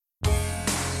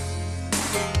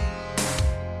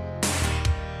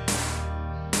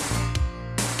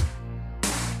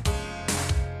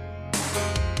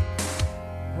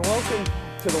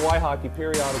to the Y Hockey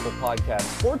Periodical Podcast.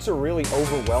 Sports are really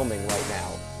overwhelming right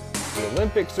now. The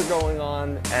Olympics are going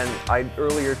on, and I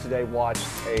earlier today watched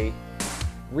a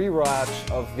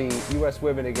rewatch of the U.S.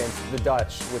 women against the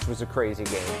Dutch, which was a crazy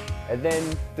game. And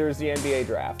then there's the NBA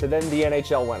draft, and then the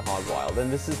NHL went hog wild.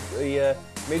 And this is the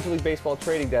Major League Baseball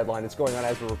trading deadline that's going on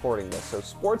as we're recording this. So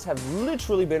sports have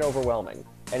literally been overwhelming,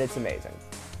 and it's amazing.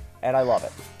 And I love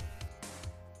it.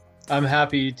 I'm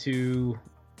happy to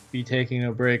be taking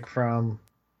a break from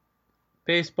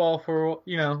baseball for,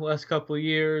 last couple of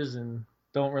years and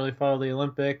don't really follow the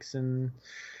Olympics. And,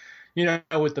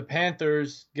 with the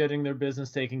Panthers getting their business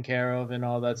taken care of and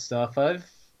all that stuff, I've,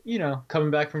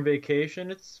 coming back from vacation,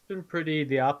 it's been pretty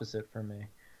the opposite for me.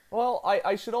 Well,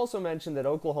 I should also mention that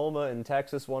Oklahoma and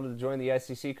Texas wanted to join the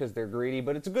SEC because they're greedy,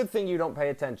 but it's a good thing you don't pay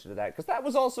attention to that because that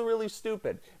was also really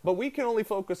stupid. But we can only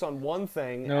focus on one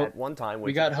thing at one time.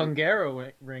 We got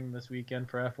Hungaroring this weekend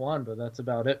for F1, but that's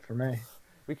about it for me.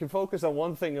 We can focus on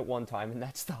one thing at one time, and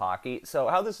that's the hockey. So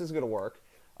how this is going to work,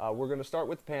 we're going to start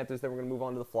with the Panthers, then we're going to move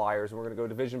on to the Flyers, and we're going to go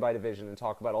division by division and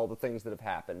talk about all the things that have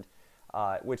happened,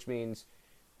 which means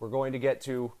we're going to get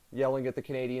to yelling at the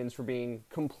Canadians for being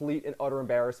complete and utter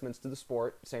embarrassments to the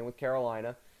sport. Same with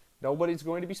Carolina. Nobody's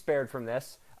going to be spared from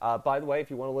this. By the way, if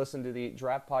you want to listen to the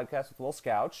draft podcast with Will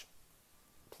Scouch,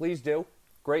 please do.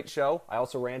 Great show. I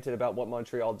also ranted about what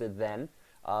Montreal did then.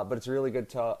 But it's really good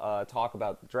to talk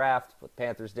about the draft, what the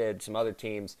Panthers did, some other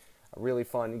teams. Really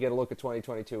fun. You get a look at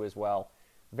 2022 as well.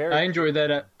 I enjoyed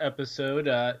that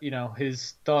episode.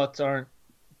 His thoughts aren't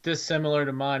dissimilar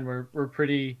to mine. We're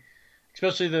pretty...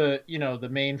 Especially the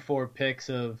main four picks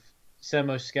of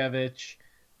Samoskevich,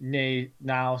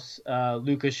 Naus,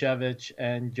 Lukashevich,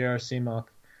 and Gerasimov.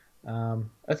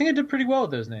 I think I did pretty well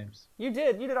with those names. You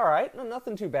did all right. No,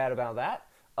 nothing too bad about that.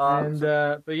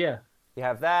 But yeah, you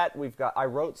have that. I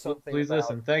wrote something. Please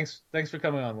listen. Thanks for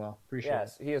coming on, Will. Appreciate it.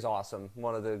 Yes, he is awesome.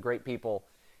 One of the great people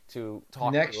to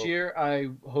talk. Next year, I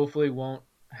hopefully won't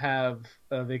have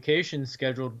a vacation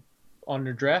scheduled on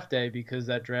the draft day because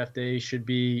that draft day should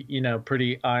be,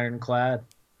 pretty ironclad.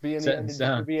 Be in the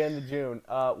end of June.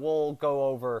 We'll go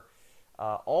over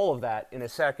all of that in a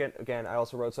second. Again, I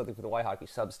also wrote something for the Y Hockey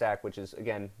Substack, which is,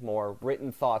 again, more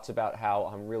written thoughts about how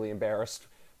I'm really embarrassed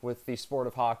with the sport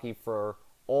of hockey for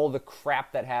all the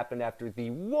crap that happened after the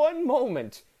one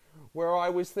moment where I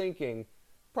was thinking,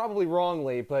 probably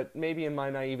wrongly, but maybe in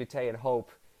my naivete and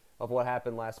hope of what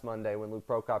happened last Monday when Luke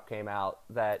Prokop came out,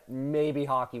 that maybe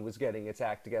hockey was getting its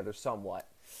act together somewhat.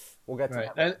 We'll get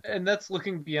to that. And that's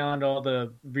looking beyond all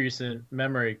the recent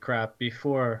memory crap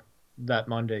before that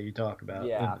Monday you talk about.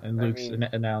 Yeah, and Luke's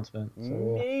announcement.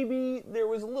 So. Maybe there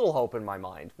was a little hope in my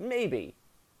mind. Maybe.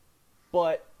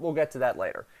 But we'll get to that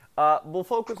later. We'll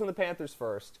focus on the Panthers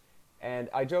first. And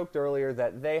I joked earlier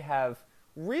that they have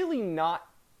really not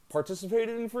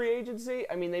participated in free agency.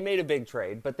 I mean, they made a big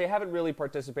trade, but they haven't really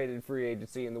participated in free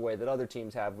agency in the way that other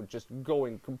teams have, with just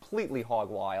going completely hog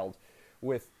wild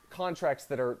with contracts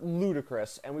that are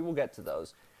ludicrous, and we will get to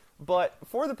those. But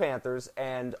for the Panthers,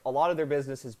 and a lot of their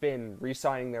business has been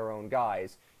re-signing their own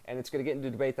guys, and it's going to get into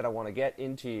a debate that I want to get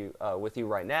into with you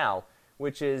right now,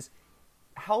 which is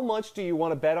how much do you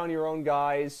want to bet on your own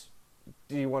guys?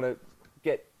 Do you want to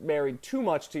get married too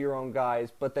much to your own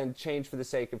guys, but then change for the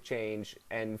sake of change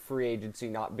and free agency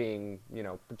not being,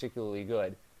 particularly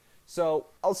good? So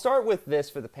I'll start with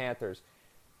this for the Panthers.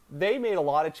 They made a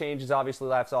lot of changes, obviously,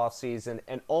 last offseason,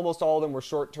 and almost all of them were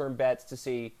short-term bets to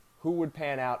see who would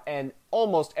pan out, and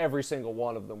almost every single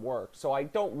one of them worked. So I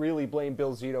don't really blame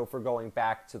Bill Zito for going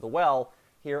back to the well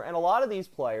here, and a lot of these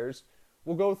players,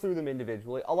 we'll go through them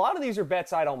individually. A lot of these are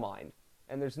bets I don't mind,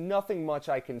 and there's nothing much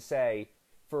I can say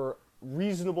for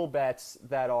reasonable bets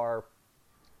that are,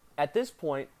 at this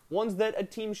point, ones that a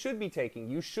team should be taking.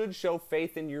 You should show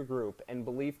faith in your group and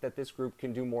belief that this group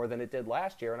can do more than it did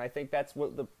last year, and I think that's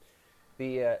what the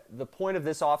point of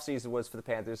this offseason was for the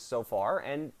Panthers so far.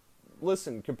 And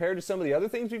listen, compared to some of the other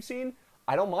things we've seen,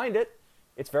 I don't mind it.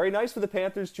 It's very nice for the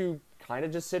Panthers to kind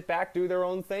of just sit back, do their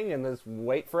own thing, and just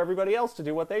wait for everybody else to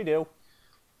do what they do.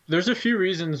 There's a few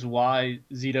reasons why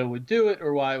Zito would do it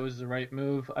or why it was the right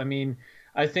move. I mean,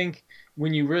 I think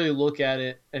when you really look at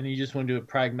it and you just want to do it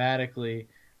pragmatically,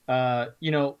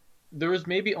 there was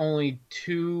maybe only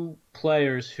two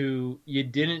players who you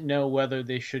didn't know whether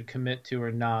they should commit to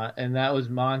or not, and that was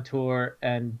Montour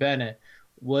and Bennett.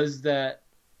 Is that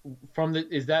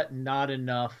not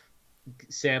enough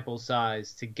sample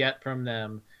size to get from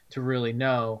them to really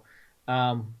know?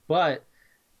 But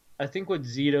I think what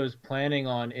Zito's planning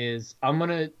on is I'm going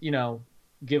to,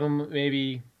 give them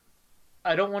maybe –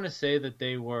 I don't want to say that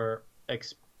they were,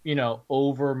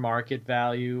 over market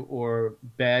value or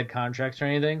bad contracts or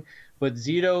anything, But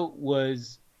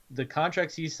the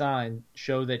contracts he signed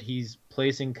show that he's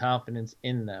placing confidence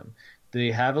in them.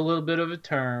 They have a little bit of a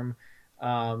term.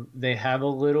 They have a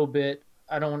little bit.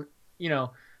 I don't, you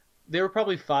know, they were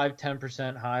probably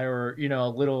 5-10% higher, or a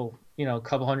little, a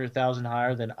couple 100,000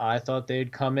 higher than I thought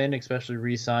they'd come in, especially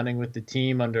re-signing with the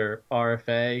team under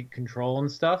RFA control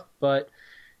and stuff. But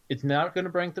it's not going to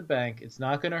break the bank. It's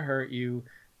not going to hurt you.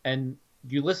 And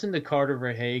you listen to Carter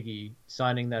Verhaeghe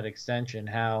signing that extension,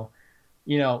 how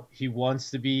he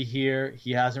wants to be here.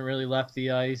 He hasn't really left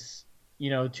the ice,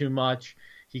 too much.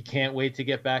 He can't wait to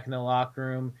get back in the locker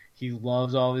room. He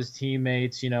loves all his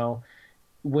teammates.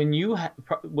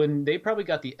 When they probably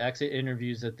got the exit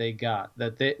interviews that they got,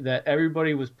 that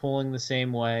everybody was pulling the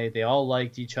same way. They all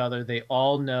liked each other. They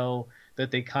all know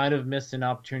that they kind of missed an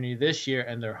opportunity this year,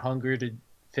 and they're hungry to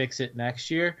fix it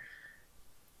next year.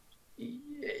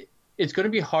 It's going to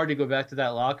be hard to go back to that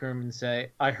locker room and say,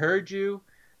 I heard you.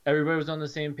 Everybody was on the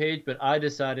same page, but I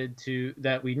decided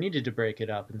that we needed to break it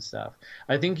up and stuff.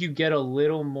 I think you get a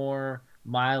little more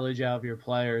mileage out of your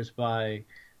players by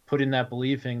putting that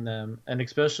belief in them, and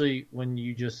especially when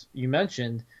you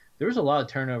mentioned there was a lot of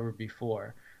turnover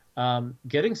before.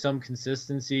 Getting some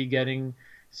consistency, getting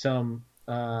some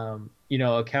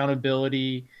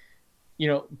accountability.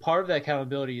 Part of that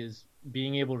accountability is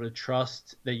being able to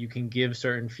trust that you can give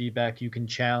certain feedback, you can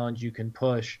challenge, you can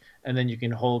push, and then you can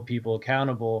hold people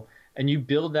accountable. And you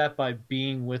build that by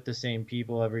being with the same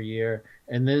people every year.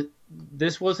 And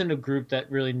this wasn't a group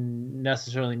that really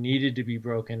necessarily needed to be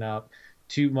broken up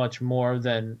too much more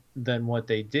than what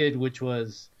they did, which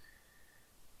was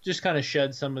just kind of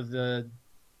shed some of the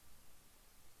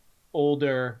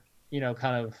older,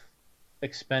 kind of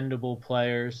expendable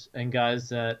players and guys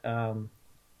that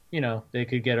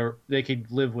they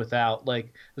could live without.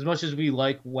 Like, as much as we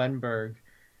like Wenberg,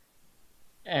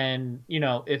 and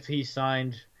if he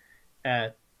signed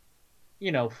at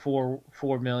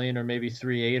 4 million or maybe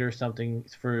 3.8 or something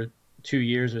for 2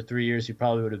 years or 3 years, he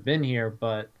probably would have been here.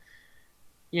 But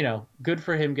good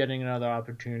for him getting another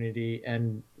opportunity,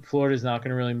 and Florida's not going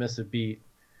to really miss a beat.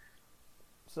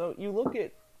 So you look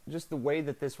at just the way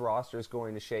that this roster is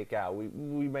going to shake out.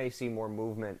 We may see more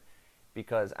movement,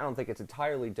 because I don't think it's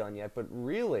entirely done yet, but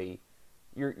really,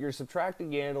 you're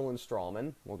subtracting Yandle and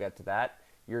Strawman. We'll get to that.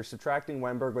 You're subtracting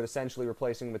Wenberg, but essentially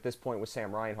replacing him at this point with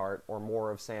Sam Reinhart, or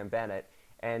more of Sam Bennett.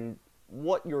 And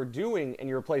what you're doing, and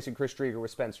you're replacing Chris Driedger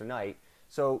with Spencer Knight,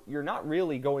 so you're not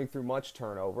really going through much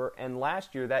turnover. And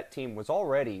last year, that team was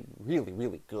already really,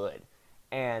 really good.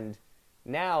 And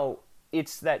now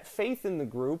it's that faith in the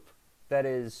group that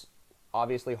is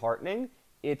obviously heartening.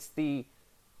 It's the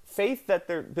faith that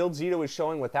Bill Zito is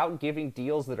showing without giving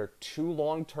deals that are too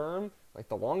long-term. Like,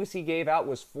 the longest he gave out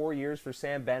was 4 years for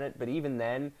Sam Bennett, but even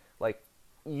then, like,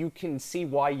 you can see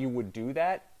why you would do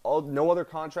that. No other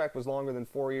contract was longer than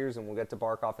 4 years, and we'll get to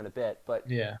Barkov in a bit. But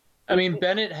yeah. I mean,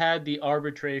 Bennett had the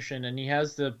arbitration, and he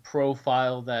has the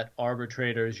profile that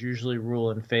arbitrators usually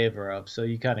rule in favor of, so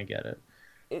you kind of get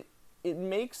it. It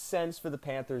makes sense for the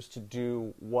Panthers to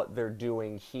do what they're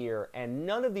doing here, and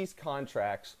none of these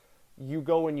contracts, you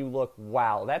go and you look,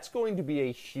 wow, that's going to be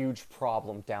a huge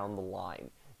problem down the line.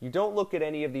 You don't look at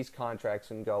any of these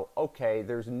contracts and go, okay,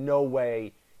 there's no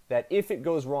way that if it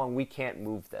goes wrong, we can't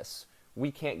move this.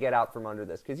 We can't get out from under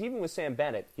this. Because even with Sam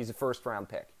Bennett, he's a first-round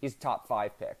pick. He's a top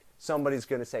 5 pick. Somebody's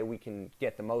going to say we can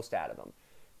get the most out of him.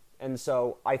 And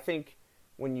so I think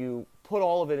when you put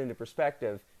all of it into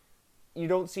perspective, you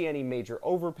don't see any major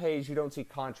overpays. You don't see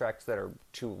contracts that are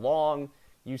too long.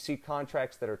 You see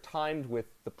contracts that are timed with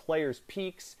the players'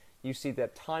 peaks. You see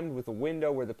that timed with a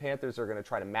window where the Panthers are going to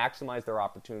try to maximize their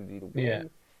opportunity to win. Yeah.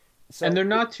 So, and they're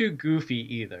not too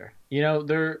goofy either.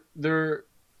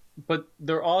 But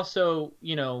they're also,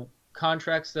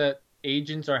 contracts that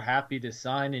agents are happy to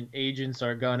sign, and agents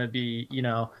are going to be,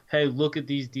 hey, look at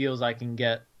these deals I can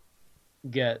get,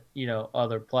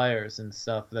 other players and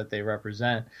stuff that they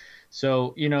represent.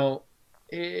 So,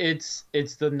 it's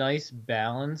the nice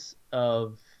balance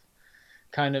of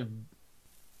kind of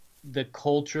the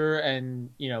culture and,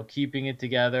 keeping it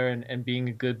together and being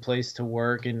a good place to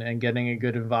work and getting a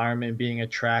good environment, being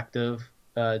attractive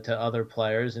to other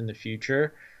players in the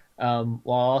future. While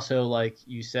also, like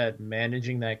you said,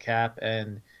 managing that cap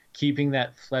and keeping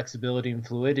that flexibility and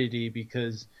fluidity,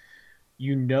 because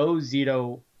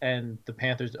Zito and the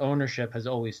Panthers ownership has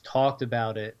always talked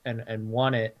about it and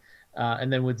won it.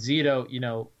 And then with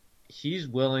Zito, he's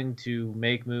willing to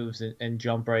make moves and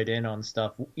jump right in on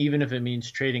stuff, even if it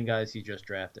means trading guys he just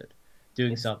drafted,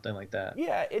 doing something like that.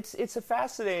 Yeah, it's a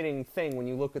fascinating thing when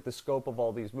you look at the scope of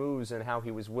all these moves and how he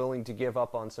was willing to give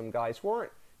up on some guys who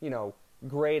weren't,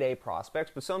 grade A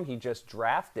prospects, but some he just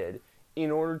drafted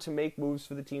in order to make moves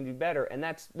for the team to be better. And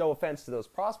that's no offense to those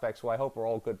prospects, who I hope are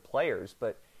all good players,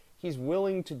 but he's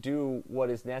willing to do what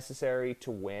is necessary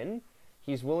to win.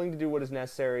 He's willing to do what is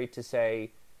necessary to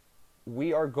say,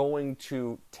 we are going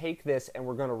to take this and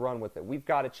we're going to run with it. We've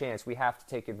got a chance. We have to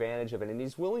take advantage of it. And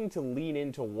he's willing to lean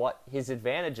into what his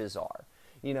advantages are.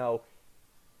 You know,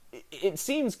 it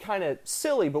seems kind of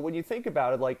silly, but when you think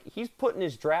about it, like, he's put in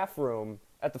his draft room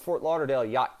at the Fort Lauderdale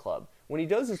Yacht Club. When he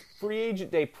does his free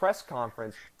agent day press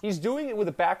conference, he's doing it with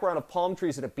a background of palm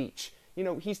trees and a beach. You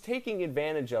know, he's taking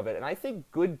advantage of it, and I think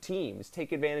good teams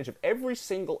take advantage of every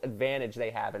single advantage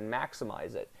they have and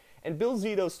maximize it. And Bill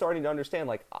Zito's starting to understand,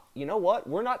 like, you know what?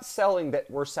 We're not selling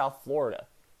that we're South Florida.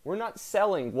 We're not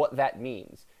selling what that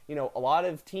means. You know, a lot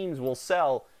of teams will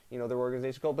sell, you know, their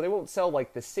organization goal, but they won't sell,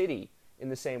 like, the city in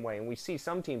the same way. And we see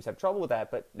some teams have trouble with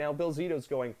that, but now Bill Zito's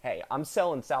going, hey, I'm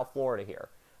selling South Florida here.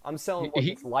 I'm selling what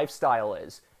this lifestyle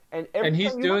is. And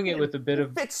he's doing it with a bit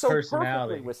of fits so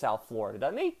personality perfectly with South Florida,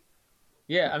 doesn't he?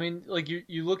 Yeah, I mean, like,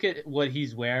 you look at what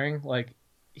he's wearing, like,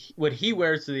 what he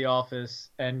wears to the office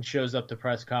and shows up to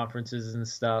press conferences and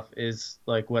stuff is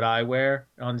like what I wear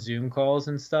on Zoom calls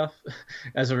and stuff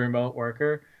as a remote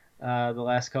worker the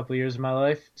last couple of years of my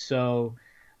life. So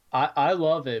I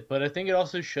love it, but I think it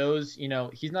also shows, you know,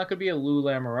 he's not going to be a Lou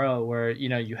Lamoriello where, you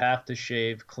know, you have to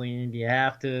shave clean, you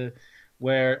have to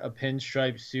wear a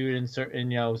pinstripe suit in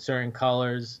certain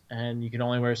colors, and you can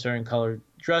only wear certain colored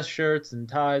dress shirts and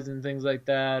ties and things like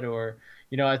that. Or,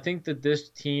 you know, I think that this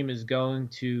team is going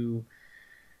to,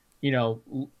 you know,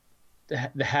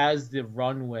 has the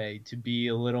runway to be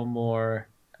a little more,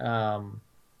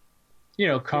 you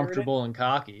know, comfortable and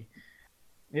cocky.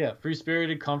 Yeah,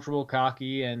 free-spirited, comfortable,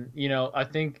 cocky, and, you know, I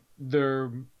think they're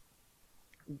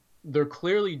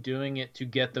clearly doing it to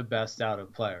get the best out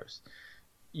of players.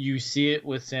 You see it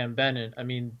with Sam Bennett. I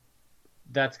mean,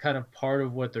 that's kind of part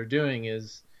of what they're doing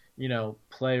is, you know,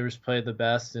 players play the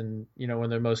best and, you know, when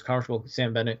they're most comfortable.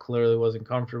 Sam Bennett clearly wasn't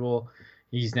comfortable.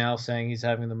 He's now saying he's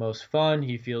having the most fun.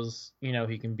 He feels, you know,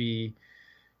 he can be,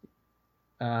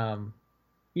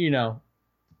 you know,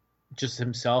 just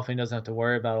himself. He doesn't have to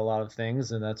worry about a lot of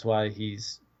things, and that's why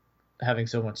he's having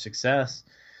so much success.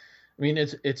 I mean,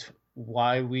 it's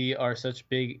why we are such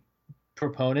big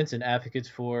proponents and advocates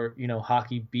for, you know,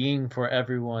 hockey being for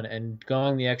everyone and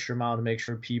going the extra mile to make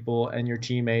sure people and your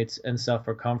teammates and stuff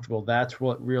are comfortable. That's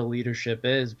what real leadership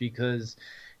is, because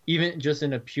even just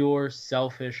in a pure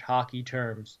selfish hockey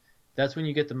terms, that's when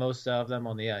you get the most out of them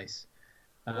on the ice.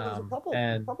 Well,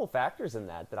 there's a couple factors in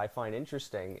that I find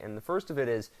interesting, and the first of it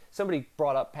is somebody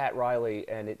brought up Pat Riley,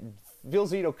 and Bill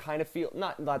Zito kind of feel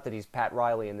not that he's Pat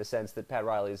Riley in the sense that Pat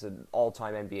Riley is an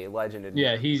all-time NBA legend. And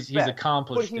yeah, he's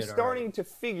accomplished, but he's starting to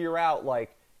figure out,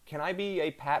 like, can I be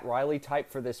a Pat Riley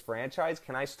type for this franchise?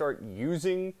 Can I start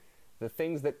using the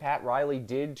things that Pat Riley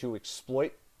did to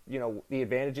exploit, you know, the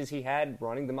advantages he had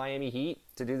running the Miami Heat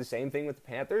to do the same thing with the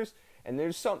Panthers? And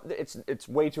there's it's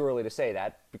way too early to say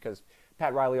that because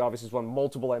Pat Riley obviously has won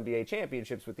multiple NBA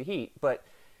championships with the Heat, but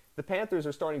the Panthers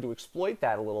are starting to exploit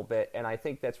that a little bit, and I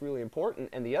think that's really important.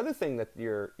 And the other thing that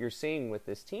you're seeing with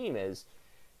this team is,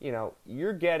 you know,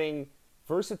 you're getting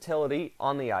versatility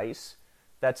on the ice.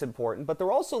 That's important, but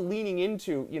they're also leaning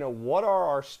into, you know, what are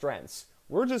our strengths?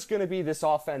 We're just going to be this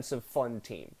offensive fun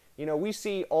team. You know, we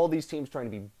see all these teams trying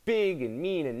to be big and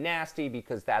mean and nasty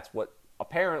because that's what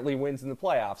apparently wins in the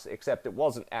playoffs, except it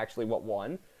wasn't actually what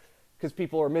won, because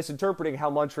people are misinterpreting how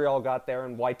Montreal got there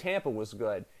and why Tampa was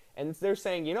good. And they're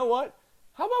saying, you know what?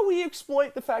 How about we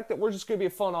exploit the fact that we're just going to be a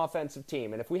fun offensive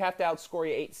team, and if we have to outscore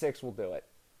you 8-6, we'll do it.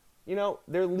 You know,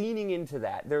 they're leaning into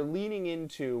that. They're leaning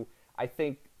into, I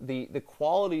think, the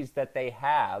qualities that they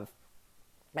have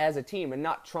as a team and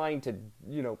not trying to,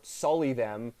 you know, sully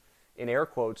them, in air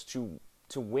quotes, to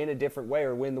win a different way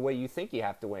or win the way you think you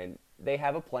have to win. They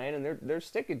have a plan, and they're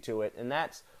sticking to it, and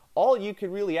that's all you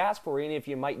could really ask for, even if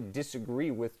you might disagree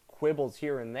with quibbles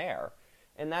here and there.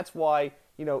 And that's why,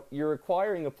 you know, you're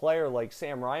acquiring a player like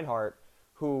Sam Reinhart,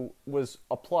 who was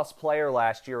a plus player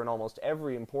last year in almost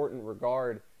every important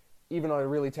regard, even on a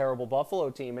really terrible Buffalo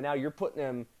team, and now you're putting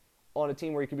him on a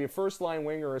team where he could be a first-line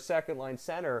winger or a second-line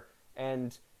center,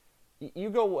 and you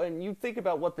go and you think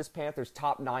about what this Panthers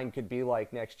top 9 could be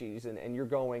like next season, and you're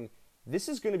going, this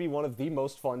is going to be one of the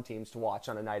most fun teams to watch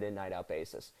on a night-in, night-out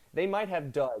basis. They might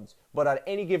have duds, but on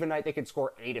any given night they could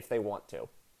score 8 if they want to.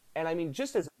 And I mean,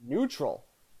 just as neutral,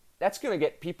 that's going to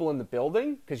get people in the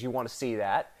building because you want to see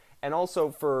that. And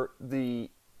also for the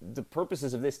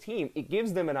purposes of this team, it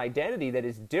gives them an identity that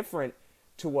is different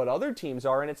to what other teams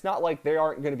are. And it's not like they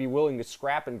aren't going to be willing to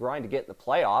scrap and grind to get in the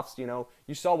playoffs. You know,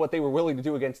 you saw what they were willing to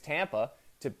do against Tampa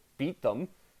to beat them,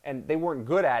 and they weren't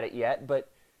good at it yet, but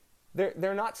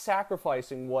they're not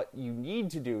sacrificing what you need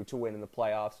to do to win in the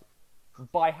playoffs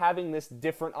by having this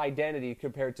different identity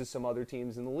compared to some other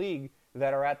teams in the league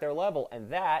that are at their level, and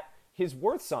that is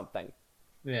worth something.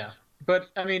 Yeah. But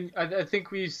I mean, I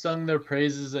think we've sung their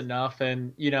praises enough,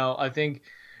 and I think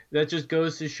that just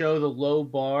goes to show the low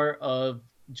bar of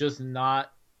just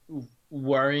not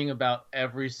worrying about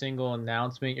every single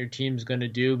announcement your team's going to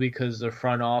do because the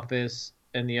front office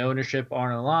and the ownership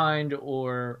aren't aligned,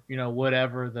 or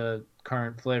whatever the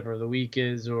current flavor of the week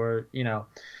is, or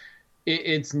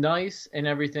it's nice and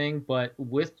everything, but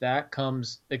with that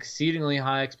comes exceedingly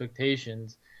high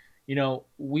expectations.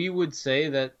 We would say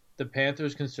that the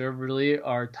Panthers conservatively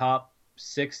are top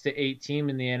 6 to 8 team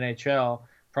in the NHL,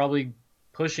 probably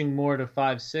pushing more to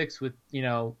 5, 6 with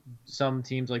some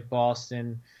teams like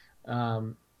Boston,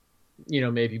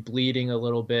 maybe bleeding a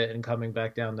little bit and coming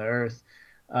back down to earth,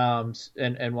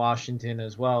 and Washington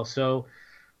as well. So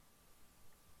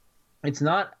it's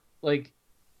not like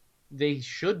they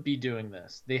should be doing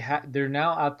this. They're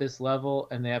now at this level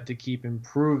and they have to keep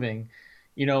improving.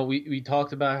 We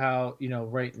talked about how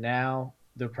right now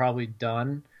they're probably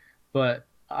done, but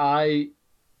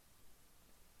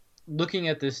looking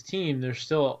at this team, there's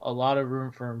still a lot of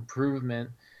room for improvement,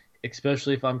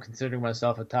 especially if I'm considering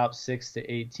myself a top 6 to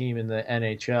 8 team in the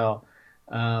NHL.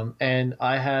 And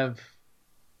I have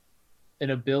an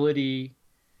ability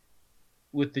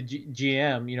with the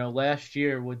GM. Last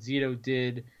year, what Zito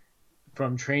did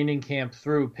from training camp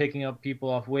through picking up people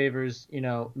off waivers,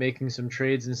 making some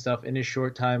trades and stuff in a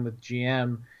short time with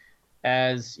GM,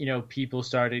 as people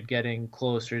started getting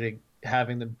closer to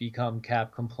having them become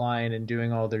cap compliant and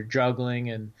doing all their juggling.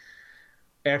 And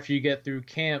after you get through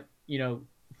camp,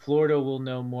 Florida will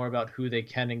know more about who they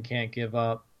can and can't give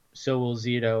up. So will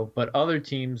Zito, but other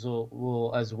teams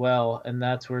will as well. And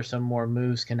that's where some more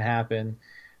moves can happen.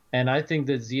 And I think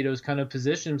that Zito's kind of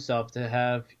positioned himself to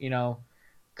have,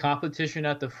 competition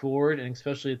at the forward and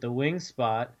especially at the wing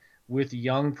spot with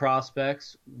young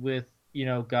prospects, with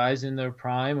guys in their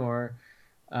prime, or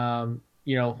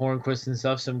Hornquist and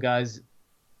stuff, some guys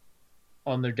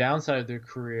on their downside of their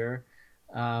career,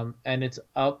 and it's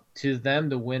up to them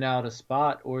to win out a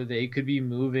spot, or they could be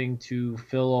moving to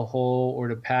fill a hole or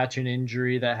to patch an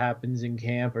injury that happens in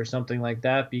camp or something like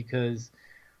that, because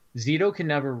Zito can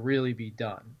never really be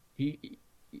done.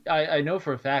 I know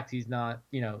for a fact he's not,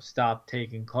 stopped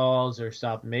taking calls or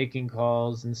stopped making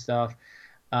calls and stuff.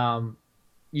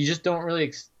 You just don't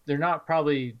really, they're not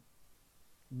probably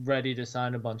ready to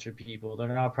sign a bunch of people. They're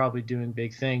not probably doing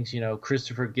big things.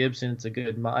 Christopher Gibson, it's a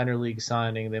good minor league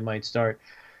signing. They might start,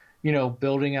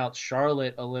 building out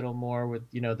Charlotte a little more with,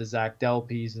 the Zach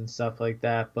Delpes and stuff like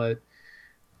that. But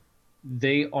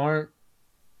they aren't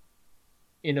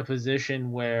in a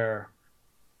position where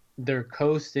they're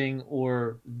coasting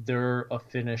or they're a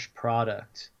finished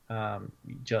product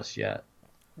just yet.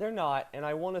 They're not, and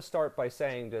I want to start by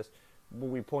saying just when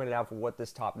we pointed out for what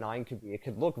this top 9 could be, it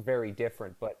could look very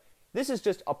different, but this is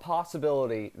just a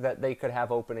possibility that they could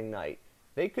have opening night.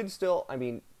 They could still,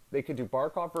 they could do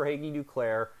Barkov, Verhaeghe,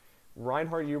 Duclair,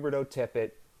 Reinhart, Huberdeau,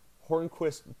 Tippett,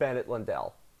 Hornquist, Bennett,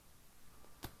 Lundell.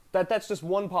 That's just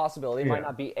one possibility. It might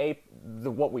not be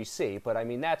what we see, but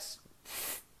that's...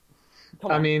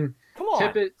 Come on.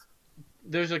 Tippett,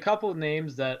 there's a couple of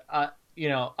names that I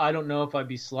don't know if I'd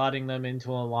be slotting them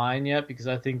into a line yet, because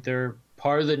I think they're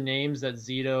part of the names that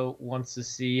Zito wants to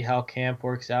see how camp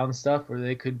works out and stuff, where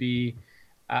they could be,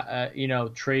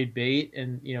 trade bait.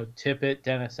 And, Tippett,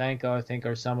 Denisenko, I think,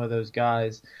 are some of those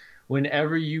guys.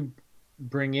 Whenever you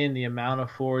bring in the amount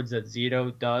of forwards that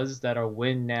Zito does that are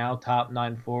win now, top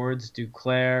 9 forwards,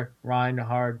 Duclair,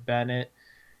 Reinhart, Bennett,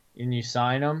 and you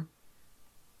sign them,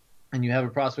 and you have a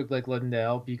prospect like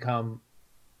Lundell become,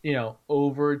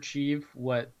 overachieve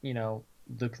what,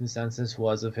 the consensus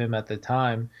was of him at the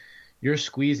time, you're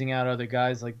squeezing out other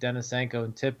guys like Denisenko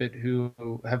and Tippett,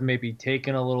 who have maybe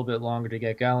taken a little bit longer to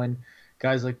get going.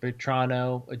 Guys like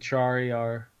Petrano, Achari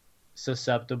are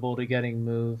susceptible to getting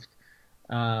moved,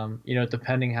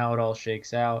 depending how it all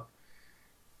shakes out.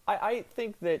 I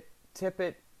think that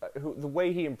Tippett, the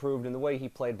way he improved and the way he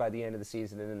played by the end of the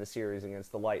season and in the series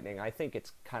against the Lightning, I think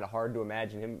it's kind of hard to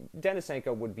imagine him.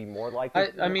 Denisenko would be more likely.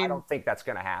 I don't think that's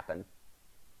going to happen.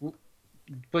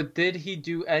 But did he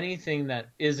do anything that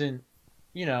isn't,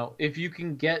 if you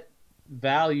can get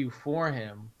value for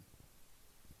him?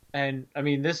 And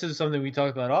this is something we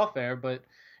talked about off air, but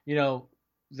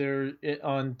they're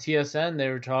on TSN. They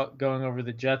were going over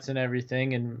the Jets and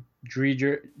everything, and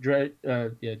Drieger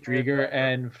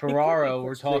and Ferraro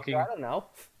were talking. I don't know.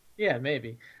 Yeah,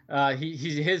 maybe.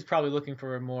 He's probably looking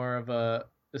for more of a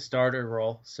starter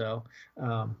role. So,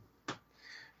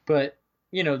 but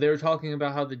they were talking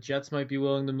about how the Jets might be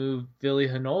willing to move Ville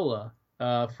Heinola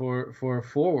for a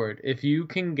forward. If you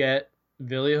can get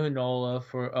Ville Heinola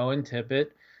for Owen Tippett,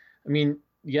 I mean,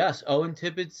 yes, Owen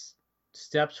Tippett's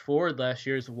steps forward last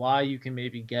year is why you can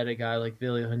maybe get a guy like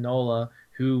Ville Heinola,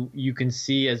 who you can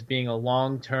see as being a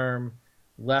long-term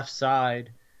left side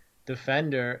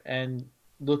defender. And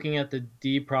looking at the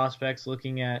D prospects,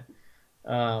 looking at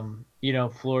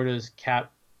Florida's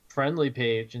cap friendly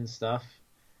page and stuff,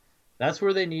 that's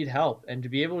where they need help. And to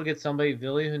be able to get somebody,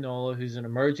 Ville Heinola, who's an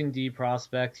emerging D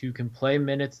prospect who can play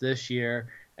minutes this year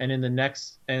and in the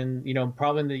next, and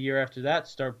probably in the year after that,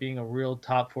 start being a real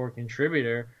top four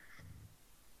contributor,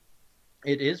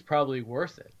 it is probably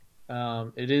worth it.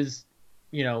 It is,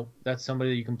 that's somebody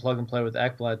that you can plug and play with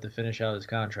Ekblad to finish out his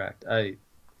contract. I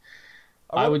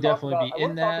would definitely be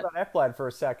in that. I want to talk about Ekblad for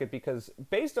a second because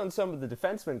based on some of the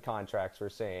defenseman contracts we're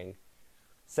seeing,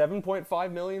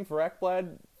 $7.5 million for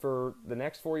Ekblad for the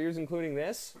next 4 years, including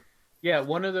this. Yeah,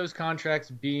 one of those contracts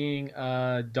being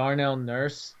Darnell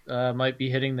Nurse might be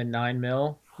hitting the $9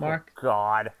 million mark. Oh,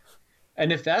 God.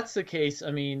 And if that's the case,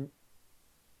 I mean,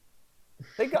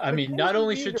 not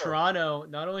only should Toronto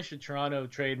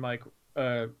trade Mike,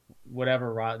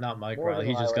 not Mike Riley,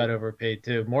 he just got overpaid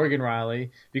too, Morgan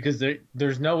Riley, because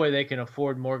there's no way they can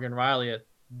afford Morgan Riley at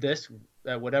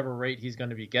whatever rate he's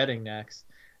going to be getting next.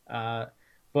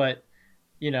 But,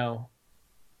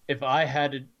 if I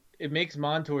had to, it makes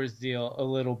Montour's deal a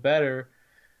little better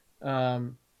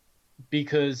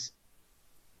because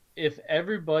if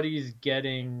everybody's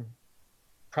getting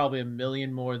probably $1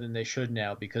 million more than they should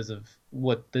now because of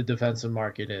what the defensive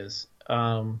market is,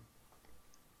 that's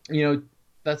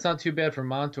not too bad for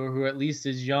Montour, who at least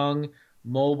is young,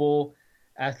 mobile,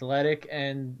 athletic,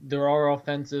 and there are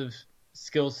offensive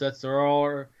skill sets. There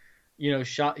are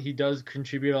he does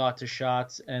contribute a lot to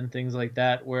shots and things like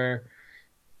that where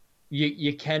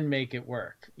you can make it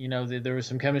work. There was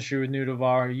some chemistry with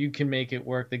Nudvar. You can make it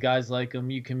work. The guys like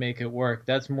him. You can make it work.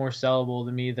 That's more sellable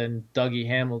to me than Dougie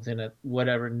Hamilton at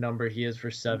whatever number he is for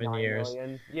 7 years.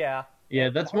 Million. Yeah. Yeah,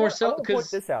 that's more sellable. I'll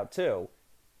point this out, too.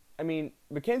 I mean,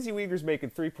 Mackenzie Weegar's making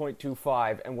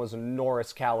 $3.25 and was a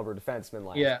Norris caliber defenseman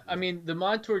last year. Yeah, I mean,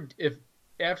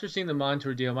 after seeing the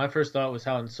Montour deal, my first thought was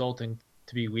how insulting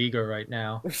to be Weegar right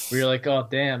now. Where you're like, oh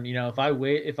damn,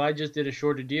 if I just did a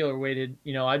shorter deal or waited,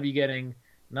 I'd be getting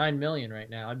 $9 million right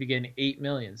now. I'd be getting $8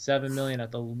 million, $7 million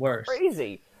at the worst.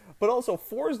 Crazy. But also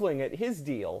Forsling at his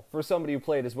deal for somebody who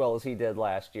played as well as he did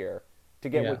last year to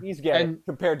get what he's getting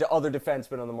compared to other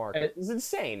defensemen on the market is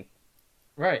insane.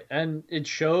 Right, and it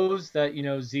shows that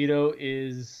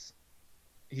Zito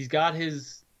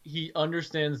he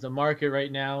understands the market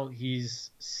right now.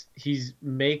 He's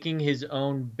making his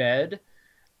own bed.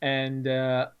 And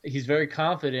he's very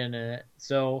confident in it.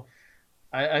 So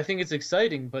I think it's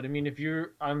exciting. But I mean,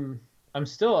 I'm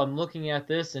looking at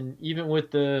this, and even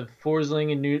with the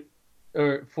Forsling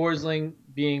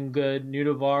being good,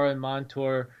 Nudvar and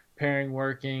Montour pairing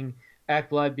working,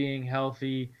 Ekblad being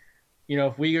healthy,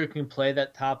 if Weegar can play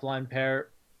that top line pair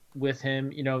with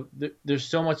him, there's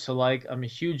so much to like. I'm a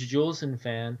huge Juleson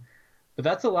fan, but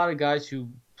that's a lot of guys who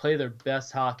play their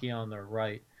best hockey on their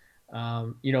right.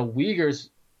 Weegar's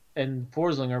and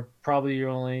Forsling are probably your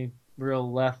only real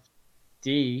left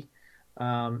D,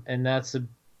 and that's a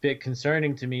bit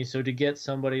concerning to me. So to get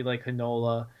somebody like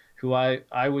Heinola, who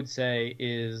I would say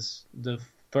is the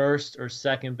first or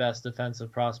second best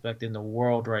defensive prospect in the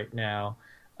world right now,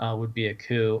 would be a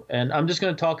coup. And I'm just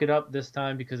going to talk it up this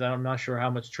time because I'm not sure how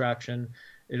much traction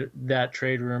that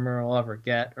trade rumor will ever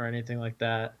get or anything like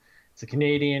that. It's a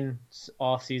Canadian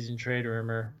off-season trade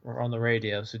rumor or on the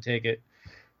radio, so take it.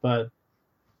 But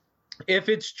if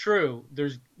it's true,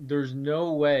 there's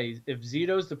no way. If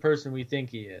Zito's the person we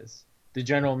think he is, the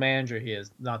general manager he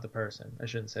is, not the person. I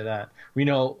shouldn't say that. We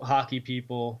know hockey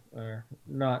people are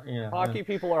not, Hockey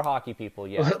people are hockey people,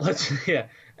 yeah.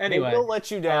 Anyway. They will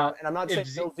let you down, and I'm not saying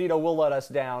Zito will let us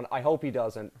down. I hope he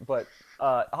doesn't, but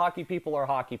hockey people are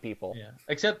hockey people. Yeah,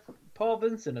 except Paul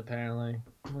Vincent, apparently.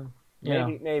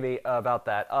 Maybe about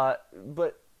that.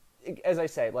 But as I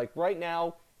say, like right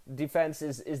now, defense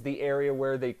is the area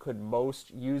where they could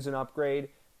most use an upgrade,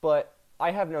 but I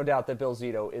have no doubt that Bill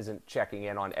Zito isn't checking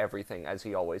in on everything as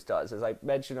he always does. As I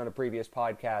mentioned on a previous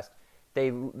podcast,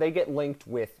 they get linked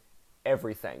with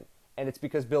everything, and it's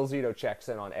because Bill Zito checks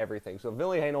in on everything. So if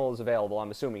Ville Heinola is available, I'm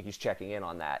assuming he's checking in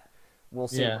on that. We'll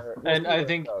see. Yeah, I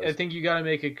think you got to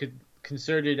make a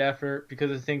concerted effort because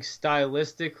I think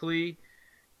stylistically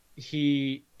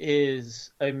he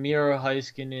is a Miro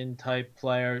Heiskanen type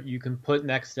player you can put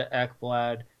next to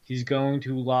Ekblad. He's going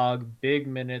to log big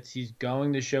minutes. He's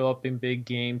going to show up in big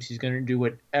games. He's going to do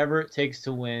whatever it takes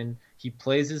to win. He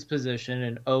plays his position,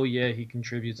 and oh yeah, he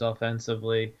contributes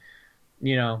offensively.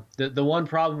 The one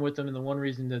problem with him, and the one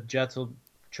reason the Jets will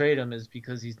trade him is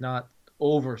because he's not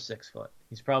over 6 foot.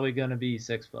 He's probably going to be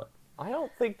 6 foot. I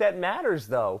don't think that matters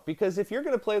though, because if you're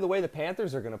going to play the way the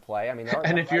Panthers are going to play, I mean,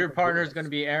 And if your partner is going to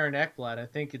be Aaron Ekblad, I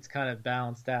think it's kind of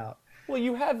balanced out. Well,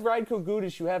 you have Radko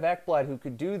Gudas, you have Ekblad who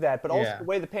could do that, but also the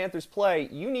way the Panthers play,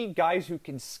 you need guys who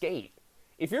can skate.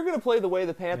 If you're going to play the way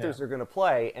the Panthers are going to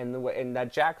play, and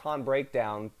that Jack Hahn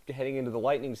breakdown heading into the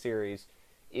Lightning series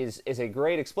is a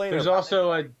great explainer. There's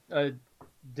also a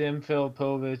Dim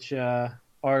Filipovic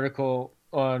article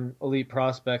on Elite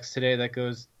Prospects today that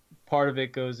part of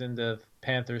it goes into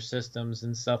Panther systems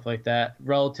and stuff like that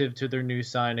relative to their new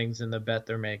signings and the bet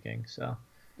they're making. So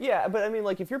yeah, but I mean,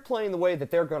 like, if you're playing the way that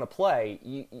they're going to play,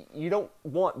 you don't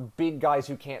want big guys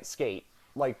who can't skate.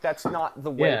 Like, that's not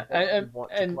the way you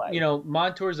want to play.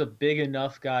 Montour's a big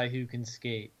enough guy who can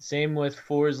skate. Same with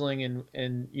Forsling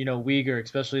and Weegar,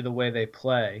 especially the way they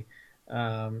play.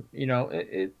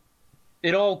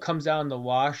 It all comes down to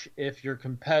wash. If you're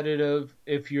competitive,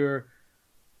 if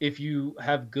you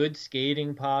have good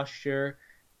skating posture,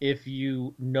 if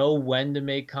you know when to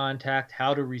make contact,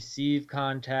 how to receive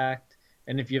contact,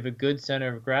 and if you have a good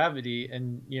center of gravity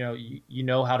and you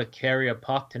know how to carry a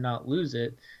puck to not lose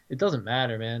it, it doesn't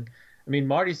matter, man. I mean,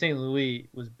 Marty St. Louis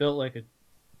was built like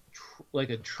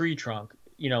a tree trunk,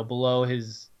 below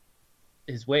his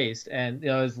waist, and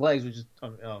his legs were just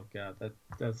oh god,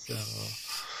 that's.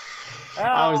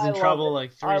 I was in trouble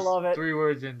like three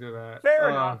words into that.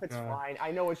 Fair enough. It's fine.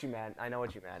 I know what you meant.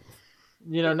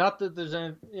 Not that there's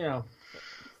any,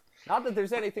 Not that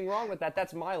there's anything wrong with that.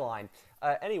 That's my line.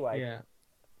 Anyway. Yeah.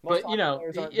 But,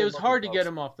 it was hard to get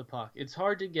him off the puck. It's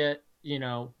hard to get,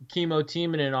 Kimmo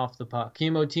Timonen off the puck.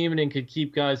 Kimmo Timonen could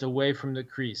keep guys away from the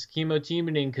crease. Kimmo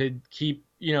Timonen could keep,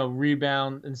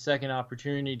 rebound and second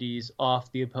opportunities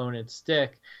off the opponent's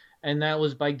stick. And that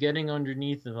was by getting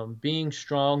underneath of him, being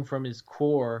strong from his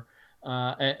core,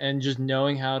 and just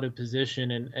knowing how to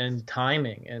position and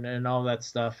timing and all that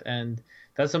stuff. And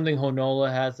that's something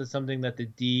Honola has. That's something that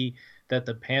the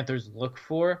Panthers look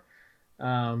for.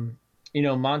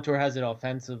 Montour has it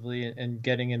offensively and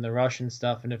getting in the rush and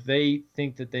stuff. And if they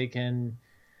think that they can,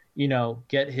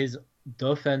 get his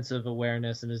defensive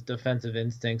awareness and his defensive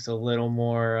instincts a little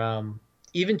more,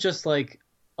 even just like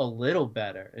a little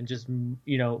better and just,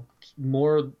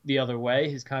 more the other way,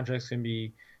 his contract's can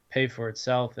be paid for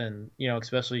itself. And,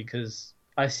 especially because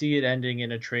I see it ending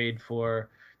in a trade to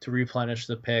replenish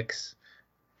the picks.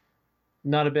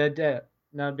 Not a bad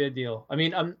deal. I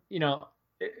mean,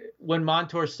 when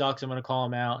Montour sucks, I'm going to call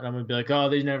him out and I'm going to be like, oh,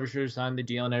 they never should have signed the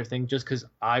deal and everything just because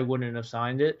I wouldn't have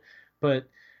signed it. But,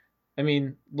 I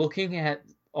mean, looking at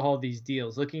all these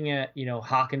deals, looking at,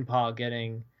 Hakanpää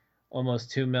getting almost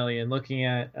 $2 million, looking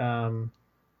at,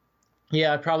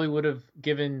 I probably would have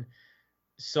given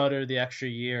Sutter the extra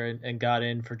year and got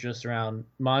in for just around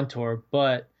Montour,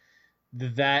 but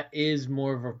that is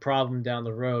more of a problem down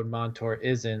the road. Montour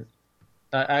isn't.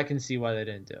 I can see why they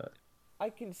didn't do it. I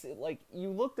can see, you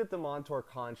looked at the Montour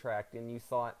contract and you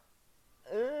thought,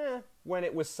 when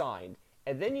it was signed.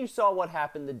 And then you saw what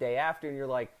happened the day after and you're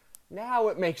like, now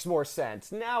it makes more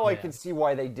sense. Now I can see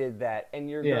why they did that. And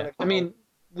you're going to... I mean,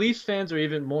 Leafs fans are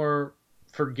even more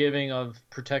forgiving of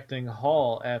protecting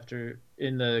Hall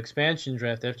in the expansion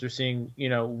draft after seeing,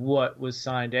 what was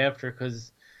signed after,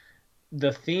 because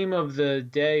the theme of the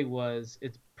day was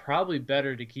it's probably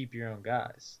better to keep your own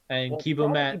guys and keep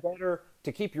them at... better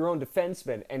to keep your own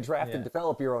defensemen and draft and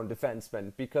develop your own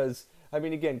defensemen because, I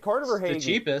mean, again, Carter Verhaeghe... It's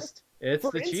the cheapest. It's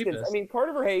the cheapest. I mean,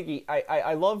 Carter Verhaeghe,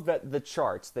 I love that the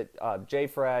charts that Jay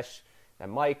Fresh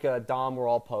and Micah, Dom were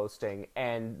all posting,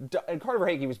 and Carter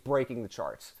Verhaeghe was breaking the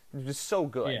charts. It was just so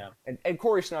good. Yeah. And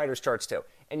Corey Schneider's charts, too.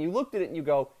 And you looked at it and you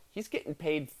go, he's getting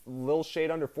paid a little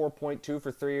shade under 4.2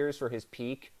 for 3 years for his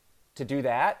peak to do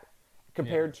that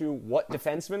compared to what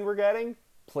defensemen we're getting?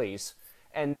 Please.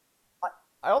 And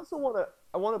I also want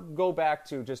to go back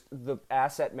to just the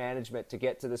asset management to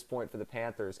get to this point for the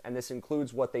Panthers, and this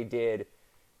includes what they did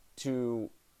to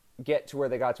get to where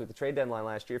they got to at the trade deadline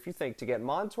last year. If you think to get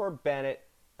Montour, Bennett,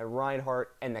 and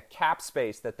Reinhart, and the cap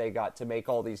space that they got to make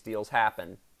all these deals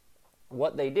happen,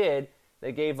 what they did,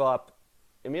 they gave up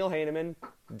Emil Heineman,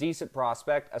 decent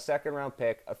prospect, a second-round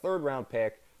pick, a third-round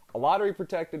pick, a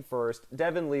lottery-protected first,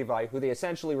 Devin Levi, who they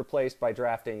essentially replaced by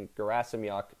drafting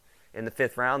Gerasimchuk in the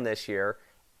 5th round this year.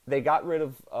 They got rid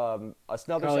of another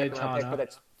second-round pick, but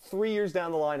that's 3 years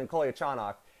down the line in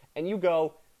Kolyachonok. And you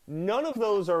go, none of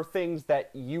those are things that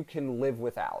you can live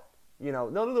without.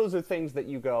 None of those are things that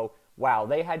you go, wow,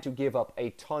 they had to give up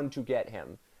a ton to get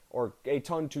him or a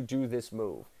ton to do this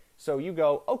move. So you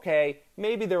go, okay,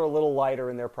 maybe they're a little lighter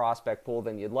in their prospect pool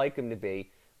than you'd like them to be,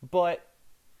 but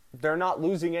they're not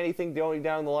losing anything going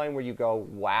down the line where you go,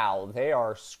 wow, they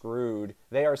are screwed.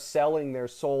 They are selling their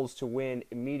souls to win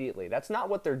immediately. That's not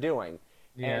what they're doing.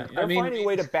 Yeah, And I they're mean, finding a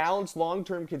way to balance long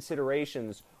term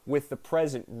considerations with the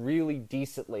present really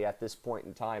decently at this point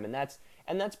in time. And that's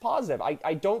positive.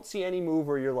 I don't see any move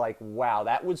where you're like, wow,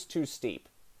 that was too steep.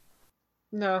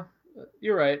 no,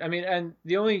 you're right. I mean, and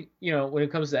the only, when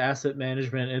it comes to asset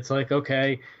management, it's like,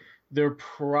 okay, they're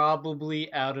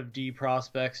probably out of D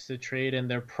prospects to trade, and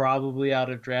they're probably out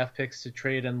of draft picks to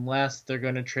trade unless they're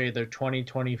going to trade their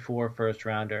 2024 first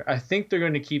rounder. I think they're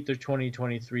going to keep their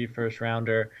 2023 first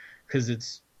rounder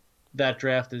because that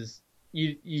draft is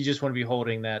you just want to be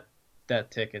holding that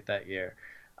ticket that year.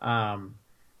 Um,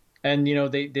 and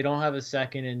they don't have a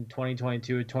second in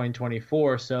 2022 or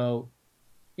 2024, so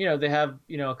they have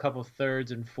a couple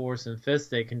thirds and fourths and fifths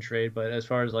they can trade, but as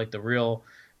far as like the real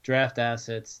draft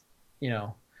assets, you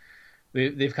know,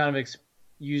 they've kind of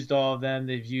used all of them.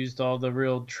 They've used all the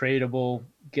real tradable,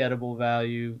 gettable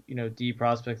value. D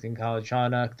prospect in Kyle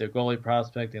Chanak, their goalie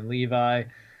prospect in Levi.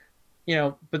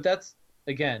 But that's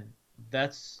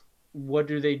what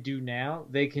do they do now?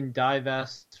 They can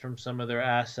divest from some of their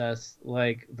assets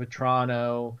like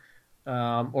Vetrano,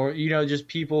 or just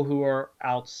people who are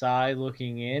outside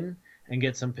looking in and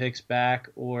get some picks back,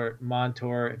 or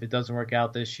Montour if it doesn't work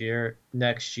out this year,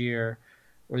 next year,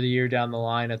 or the year down the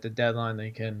line at the deadline they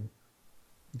can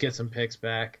get some picks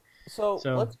back. So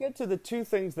So let's get to the two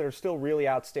things that are still really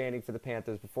outstanding for the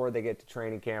Panthers before they get to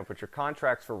training camp, which are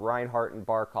contracts for Reinhart and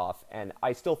Barkov, and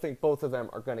I still think both of them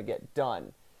are going to get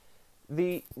done.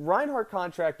 The Reinhart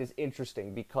contract is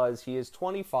interesting because he is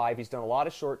 25. He's done a lot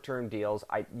of short-term deals.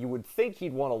 You would think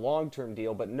he'd want a long-term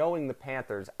deal, but knowing the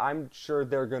Panthers, I'm sure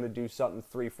they're going to do something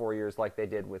 3-4 years like they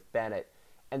did with Bennett.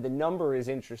 And the number is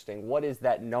interesting. What is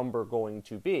that number going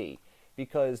to be?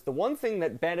 Because the one thing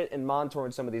that Bennett and Montour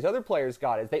and some of these other players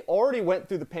got is they already went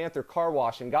through the Panther car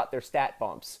wash and got their stat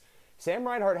bumps. Sam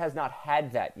Reinhart has not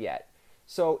had that yet.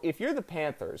 So if you're the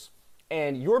Panthers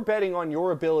and you're betting on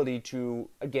your ability to,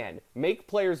 again, make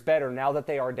players better now that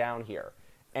they are down here,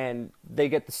 and they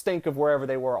get the stink of wherever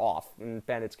they were off. In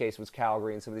Bennett's case, it was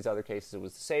Calgary. In some of these other cases, it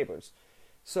was the Sabres.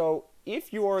 So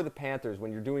if you're the Panthers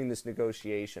when you're doing this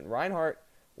negotiation, Reinhart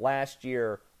last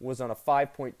year was on a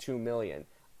 $5.2 million.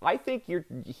 I think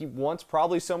he wants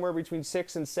probably somewhere between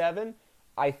 6 and 7.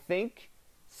 I think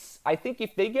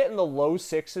if they get in the low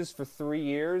sixes for 3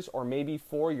 years or maybe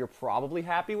 4, you're probably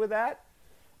happy with that.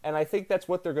 And I think that's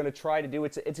what they're going to try to do.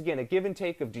 It's again a give and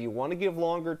take of, do you want to give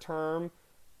longer term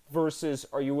versus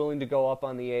are you willing to go up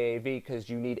on the AAV because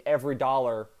you need every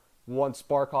dollar once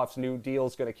Barkov's new deal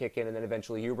is going to kick in, and then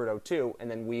eventually Huberdeau too,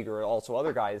 and then Weegar, also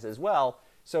other guys as well.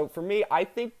 So for me, I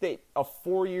think that a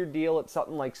 4-year deal at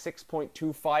something like 6.25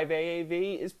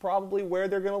 AAV is probably where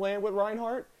they're going to land with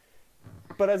Reinhart.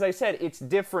 But as I said, it's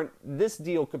different, this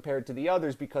deal compared to the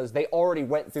others, because they already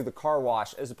went through the car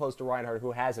wash as opposed to Reinhart,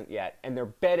 who hasn't yet. And they're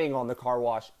betting on the car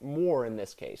wash more in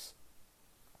this case.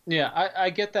 yeah, I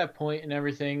get that point and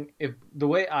everything. If the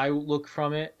way I look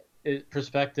from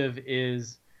perspective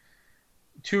is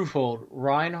twofold.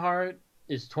 Reinhart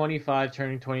is 25,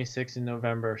 turning 26 in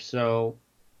November. So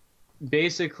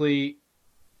basically,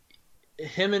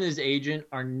 him and his agent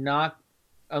are not,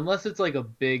 unless it's like a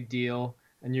big deal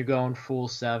and you're going full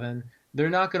 7, they're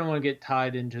not going to want to get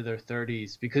tied into their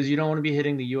 30s because you don't want to be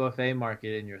hitting the UFA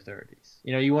market in your 30s.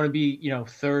 You want to be,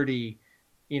 30,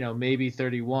 maybe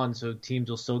 31, so teams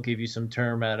will still give you some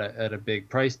term at a big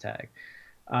price tag.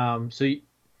 I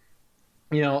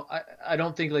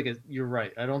don't think you're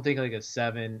right. I don't think like a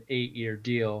 7-8 year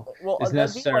deal Well, is a deal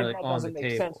necessarily like that on the doesn't make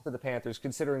table. sense for the Panthers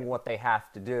considering what they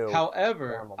have to do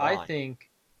However, down the I line. think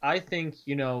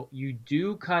you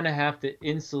do kind of have to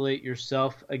insulate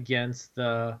yourself against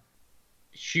the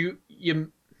shoot.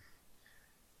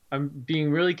 I'm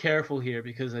being really careful here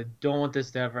because I don't want this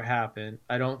to ever happen.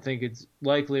 I don't think it's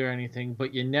likely or anything,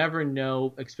 but you never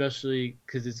know, especially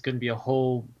because it's going to be a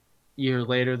whole year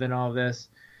later than all this.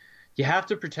 You have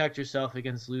to protect yourself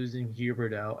against losing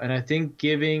Huberdeau, and I think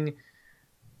giving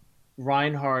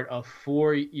Reinhart a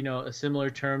similar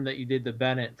term that you did to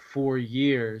Bennett, 4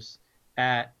 years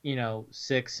at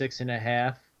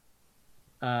 6.5,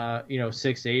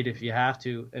 6-8 if you have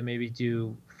to, and maybe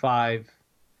do 5,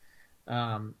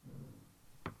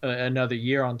 another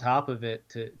year on top of it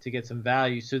to get some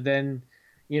value. So then,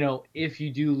 if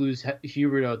you do lose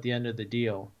Huberdeau at the end of the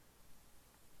deal,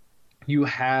 you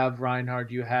have Reinhart,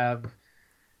 you have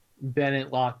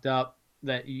Bennett locked up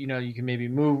that you can maybe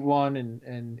move one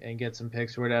and get some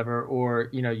picks or whatever, or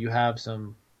you have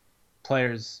some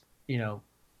players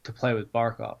to play with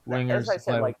Barkov, As wingers I to said,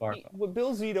 play with like Barkov. what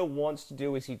Bill Zito wants to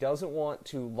do is he doesn't want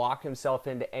to lock himself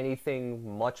into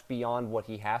anything much beyond what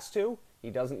he has to. He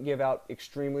doesn't give out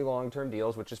extremely long-term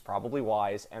deals, which is probably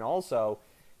wise, and also,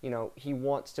 he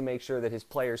wants to make sure that his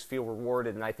players feel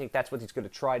rewarded, and I think that's what he's going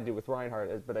to try to do with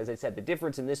Reinhart. But as I said, the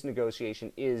difference in this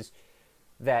negotiation is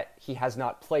that he has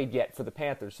not played yet for the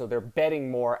Panthers, so they're betting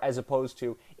more as opposed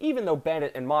to, even though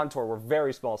Bennett and Montour were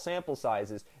very small sample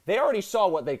sizes, they already saw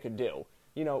what they could do.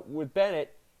 With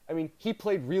Bennett, I mean, he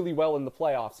played really well in the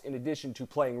playoffs in addition to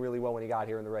playing really well when he got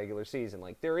here in the regular season.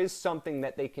 Like, there is something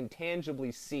that they can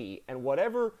tangibly see, and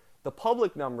whatever the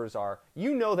public numbers are,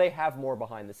 they have more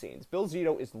behind the scenes. Bill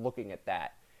Zito is looking at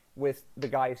that with the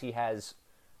guys he has.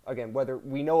 Again, whether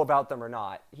we know about them or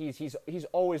not, he's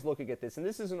always looking at this. And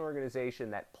this is an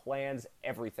organization that plans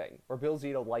everything, or Bill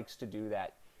Zito likes to do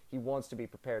that. He wants to be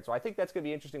prepared. So I think that's going to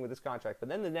be interesting with this contract. But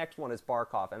then the next one is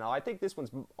Barkov. And I think this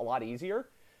one's a lot easier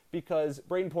because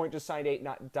Braden Point just signed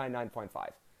 9.5.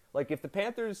 Like, if the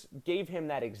Panthers gave him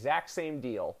that exact same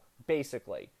deal,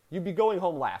 basically, you'd be going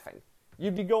home laughing.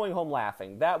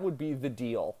 That would be the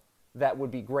deal. That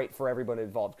would be great for everybody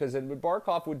involved. Because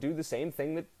Barkov would do the same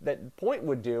thing that Point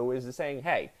would do, is saying,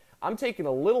 hey, I'm taking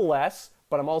a little less,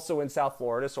 but I'm also in South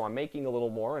Florida, so I'm making a little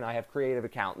more, and I have creative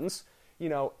accountants.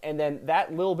 And then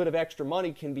that little bit of extra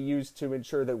money can be used to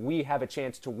ensure that we have a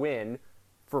chance to win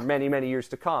for many, many years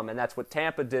to come. And that's what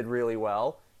Tampa did really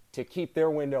well, to keep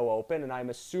their window open, and I'm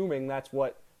assuming that's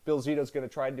what Bill Zito's going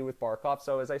to try to do with Barkov.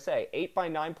 So as I say, 8 by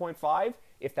 9.5,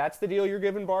 if that's the deal you're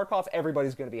giving Barkov,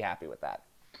 everybody's going to be happy with that.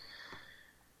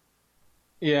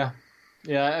 Yeah.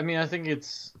 I mean, I think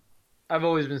I've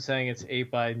always been saying it's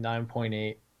 8 by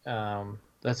 9.8.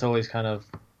 That's always kind of,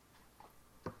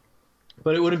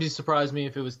 but it wouldn't be surprised me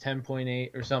if it was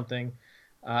 10.8 or something.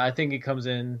 I think it comes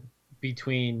in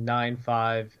between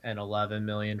 9.5 and 11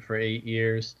 million for 8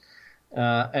 years.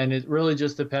 And it really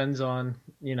just depends on,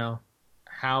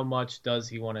 how much does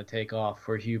he want to take off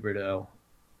for Huberdeau?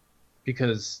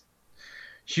 Because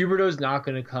Huberdeau's not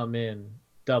going to come in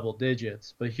double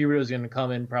digits, but Huberdeau's going to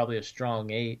come in probably a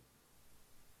strong 8.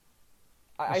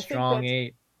 Strong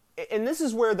 8. And this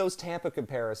is where those Tampa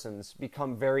comparisons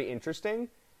become very interesting,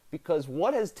 because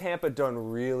what has Tampa done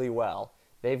really well?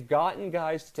 They've gotten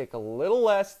guys to take a little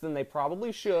less than they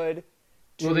probably should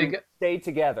to stay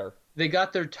together. They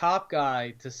got their top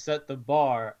guy to set the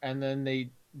bar, and then they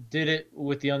did it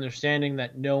with the understanding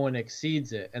that no one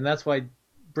exceeds it. And that's why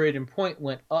Braden Point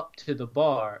went up to the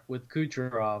bar with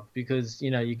Kucherov, because,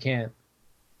 you can't.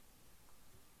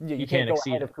 You can't go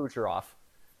ahead of Kucherov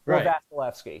or right.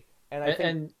 Vasilevsky.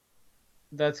 And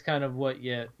that's kind of what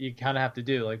you kind of have to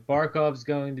do. Like, Barkov's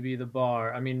going to be the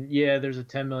bar. I mean, yeah, there's a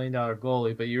 $10 million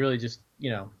goalie, but you really just,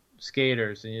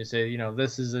 skaters, and you say,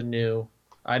 this is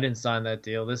I didn't sign that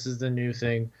deal. This is the new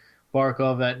thing.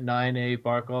 Barkov at 9.8,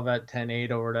 Barkov at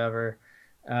 10.8 or whatever.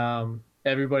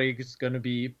 Everybody is going to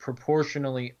be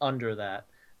proportionally under that,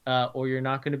 or you're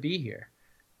not going to be here.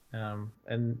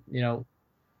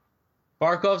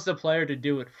 Barkov's the player to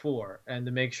do it for, and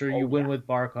to make sure you win with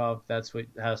Barkov. That's what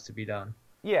has to be done.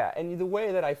 Yeah, and the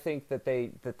way that I think that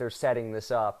they're setting this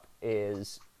up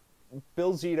is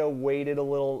Bill Zito waited a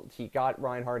little. He got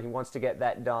Reinhart. He wants to get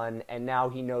that done, and now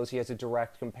he knows he has a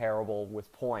direct comparable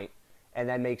with Point, and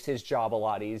that makes his job a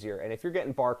lot easier. And if you're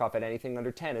getting Barkov at anything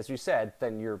under 10, as you said,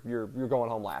 then you're going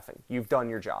home laughing. You've done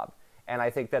your job, and I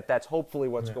think that's hopefully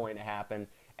what's going to happen.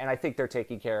 And I think they're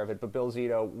taking care of it. But Bill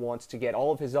Zito wants to get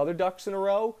all of his other ducks in a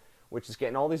row, which is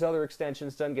getting all these other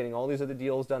extensions done, getting all these other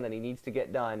deals done that he needs to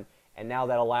get done. And now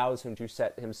that allows him to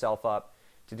set himself up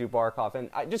to do Barkov. And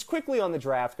just quickly on the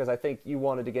draft, because I think you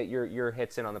wanted to get your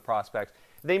hits in on the prospects.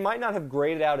 They might not have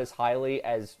graded out as highly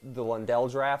as the Lundell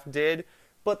draft did,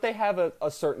 but they have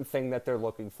a certain thing that they're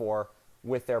looking for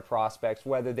with their prospects,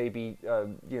 whether they be,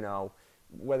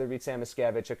 whether it be Sam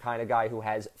Miskevich, a kind of guy who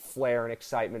has flair and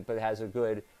excitement but has a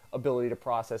good ability to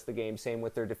process the game. Same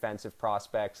with their defensive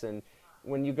prospects. And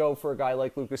when you go for a guy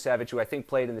like Lukasevich, who I think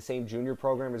played in the same junior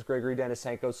program as Grigory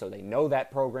Denisenko, so they know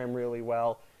that program really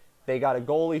well. They got a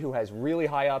goalie who has really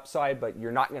high upside, but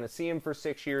you're not going to see him for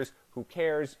 6 years. Who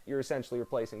cares? You're essentially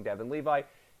replacing Devin Levi.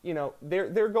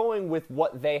 They're going with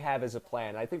what they have as a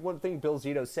plan. I think one thing Bill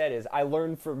Zito said is, I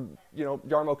learned from,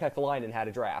 Jarmo Kekalainen how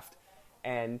to draft.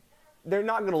 And they're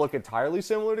not going to look entirely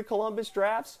similar to Columbus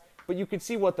drafts, but you can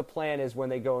see what the plan is when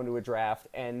they go into a draft,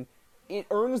 and it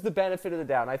earns the benefit of the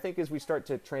doubt. And I think as we start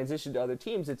to transition to other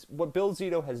teams, it's what Bill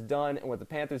Zito has done and what the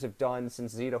Panthers have done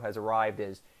since Zito has arrived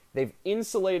is they've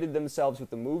insulated themselves with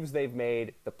the moves they've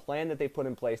made, the plan that they put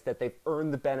in place, that they've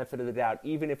earned the benefit of the doubt,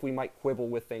 even if we might quibble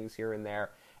with things here and there.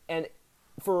 And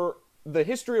for the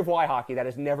history of Y hockey, that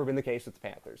has never been the case with the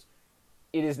Panthers.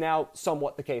 It is now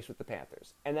somewhat the case with the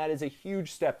Panthers, and that is a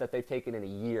huge step that they've taken in a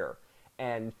year.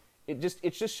 And it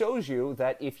just shows you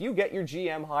that if you get your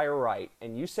GM hire right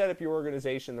and you set up your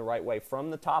organization the right way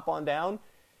from the top on down,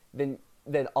 then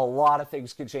a lot of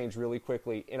things could change really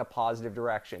quickly in a positive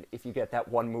direction if you get that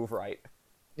one move right.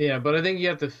 Yeah, but I think you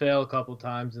have to fail a couple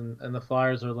times, and the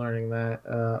Flyers are learning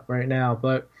that right now.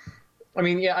 But I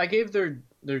mean, yeah, I gave their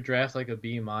draft like a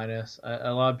B minus.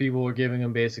 A lot of people were giving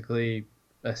them basically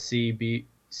a C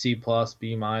plus,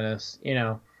 B minus.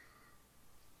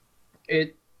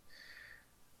 It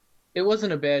it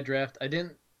wasn't a bad draft. I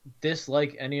didn't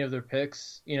dislike any of their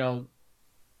picks.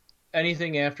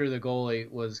 Anything after the goalie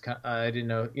was I didn't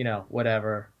know.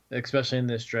 Whatever. Especially in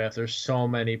this draft, there's so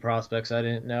many prospects I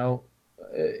didn't know.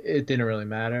 It didn't really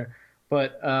matter.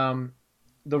 But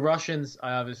the Russians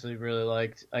I obviously really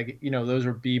liked. Those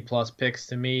were B plus picks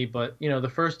to me. But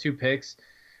the first two picks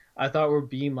I thought were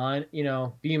B minus.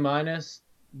 B minus.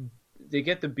 They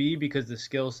get the B because the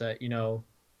skill set.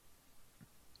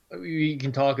 We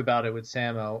can talk about it with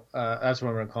Samo. That's what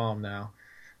I'm going to call him now,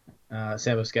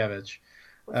 Samo Skevich.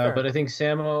 But I think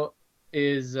Samo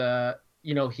is,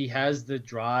 he has the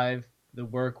drive, the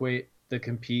work rate, the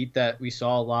compete that we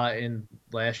saw a lot in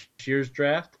last year's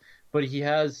draft. But he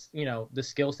has, the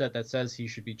skill set that says he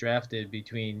should be drafted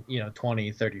between, 20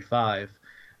 and 35.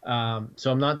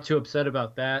 So I'm not too upset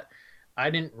about that. I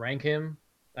didn't rank him.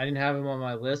 I didn't have him on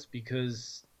my list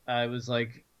because I was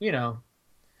like,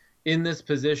 in this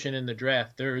position in the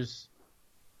draft, there's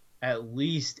at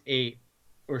least 8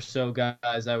 or so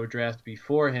guys I would draft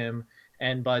before him.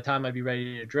 And by the time I'd be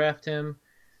ready to draft him,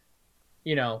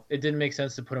 it didn't make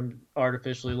sense to put him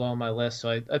artificially low on my list.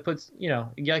 So I put, you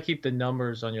got to keep the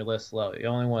numbers on your list low. You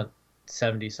only want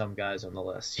 70-some guys on the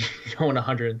list. You don't want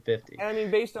 150. And I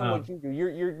mean, based on what you do,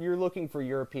 you're looking for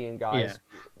European guys.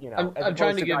 Yeah. I'm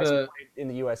trying to give in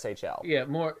the USHL. Yeah,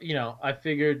 more. I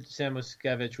figured Samo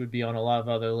Skevich would be on a lot of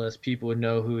other lists. People would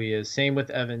know who he is. Same with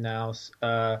Evan Naus.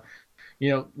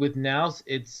 With Naus,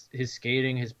 it's his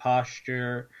skating, his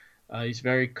posture. He's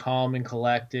very calm and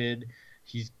collected.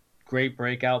 He's great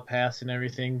breakout pass and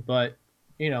everything. But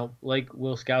like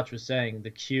Will Scouch was saying,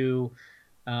 the Q.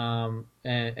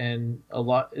 And a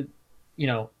lot,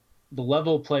 the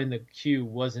level of play in the Q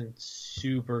wasn't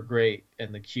super great,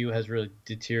 and the Q has really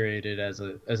deteriorated as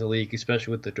a league,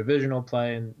 especially with the divisional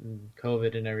play and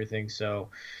COVID and everything. So,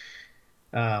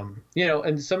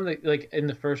 and some of the, like in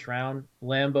the first round,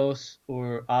 Lambos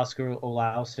or Oscar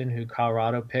Olausson, who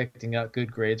Colorado picked and got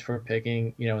good grades for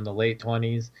picking, in the late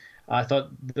 20s. I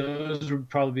thought those would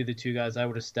probably be the two guys I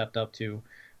would have stepped up to.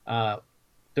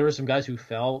 There were some guys who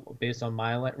fell based on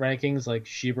my rankings, like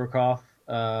Shiberkov,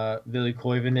 Ville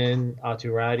Koivunen,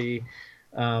 Aturati.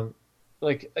 I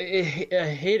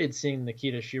hated seeing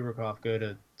Nikita Shiberkov go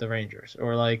to the Rangers,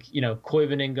 or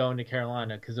Koivunen going to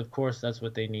Carolina, because of course that's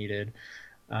what they needed.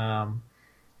 But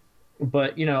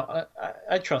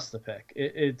I trust the pick.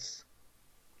 It's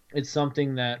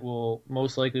something that will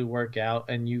most likely work out,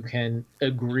 and you can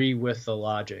agree with the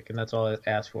logic, and that's all I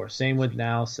ask for. Same with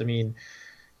Naus. I mean,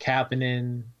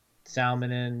 Kapanen,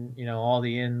 Salmonen, all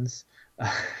the ins.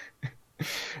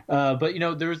 But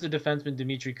there was the defenseman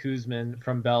Dmitry Kuzmin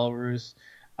from Belarus,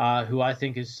 who I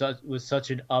think was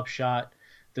such an upshot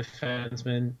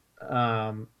defenseman.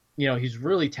 He's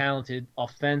really talented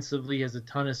offensively, he has a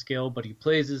ton of skill, but he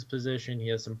plays his position. He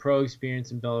has some pro experience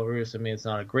in Belarus. I mean, it's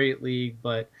not a great league,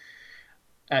 but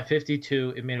at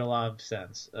 52, it made a lot of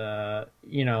sense. And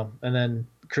then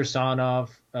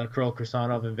Kirill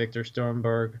Kirsanov and Victor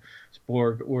Sturmberg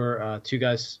were two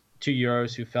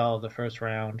Euros who fell the first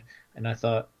round, and I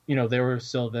thought, they were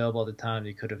still available at the time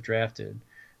they could have drafted.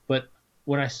 But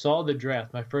when I saw the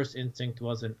draft, my first instinct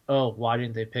wasn't, oh, why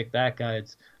didn't they pick that guy?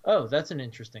 It's, oh, that's an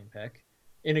interesting pick,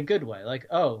 in a good way. Like,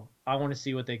 oh, I want to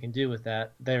see what they can do with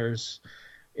that. It's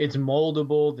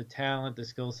moldable, the talent, the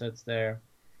skill set's there.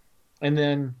 And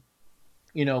then,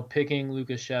 picking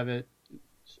Lukashevich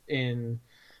in,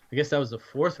 I guess that was the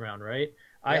 4th round, right? Yep.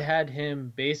 I had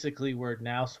him basically where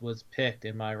Naus was picked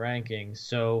in my rankings.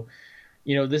 So,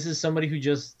 this is somebody who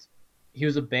he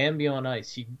was a Bambi on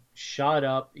ice. He shot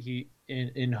up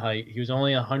in height. He was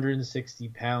only 160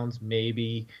 pounds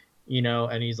maybe,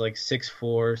 and he's like 6'4",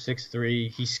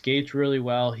 6'3". He skates really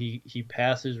well. He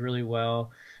passes really well.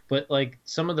 But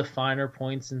some of the finer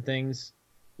points and things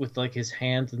with his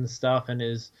hands and stuff and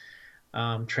his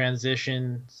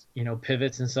transitions,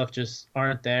 pivots and stuff just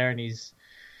aren't there, and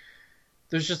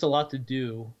there's just a lot to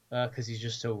do because he's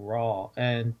just so raw.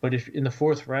 But if in the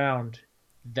 4th round,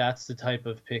 that's the type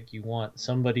of pick you want.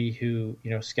 Somebody who,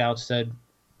 Scouts said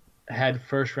had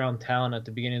first round talent at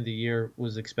the beginning of the year,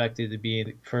 was expected to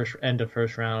be first end of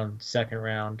first round, second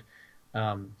round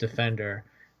defender.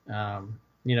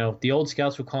 The old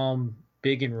scouts would call him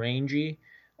big and rangy,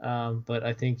 but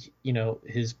I think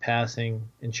his passing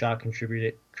and shot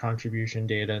contribution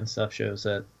data and stuff shows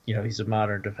that he's a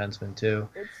modern defenseman too.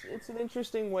 It's an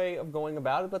interesting way of going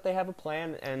about it, but they have a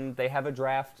plan and they have a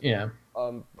draft Yeah,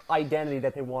 identity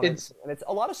that they want it's to, and it's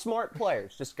a lot of smart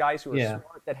players, just guys who are yeah,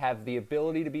 smart that have the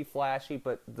ability to be flashy,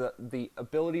 but the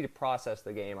ability to process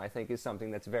the game, I think, is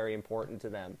something that's very important to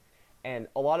them. And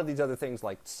a lot of these other things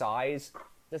like size,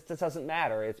 this doesn't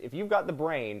matter. If you've got the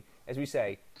brain, as we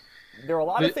say, there are a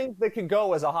lot of but things that can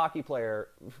go as a hockey player.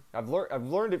 I've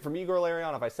learned it from Igor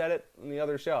Larionov. I said it in the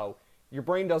other show. Your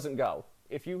brain doesn't go.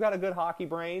 If you've got a good hockey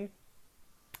brain,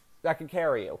 that can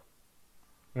carry you.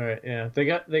 right, yeah,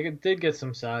 did get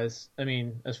some size. I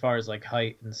mean, as far as like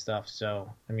height and stuff.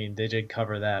 So I mean, they did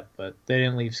cover that, but they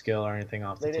didn't leave skill or anything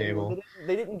off the They didn't. They table. didn't,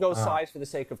 they didn't go Uh, size for the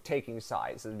sake of taking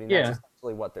size. I mean, that's yeah,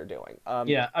 essentially what they're doing.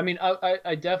 yeah. I mean,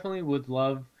 I definitely would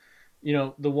love.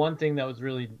 The one thing that was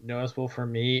really noticeable for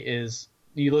me is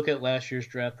you look at last year's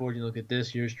draft board, you look at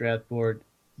this year's draft board,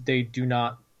 they do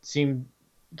not seem.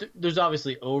 There's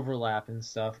obviously overlap and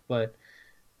stuff, but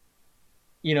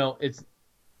it's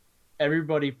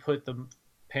everybody put the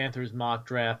Panthers mock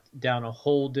draft down a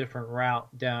whole different route,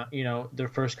 down their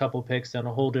first couple picks down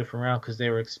a whole different route because they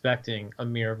were expecting a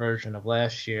mirror version of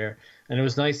last year, and it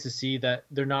was nice to see that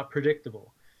they're not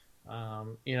predictable.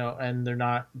 And they're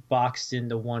not boxed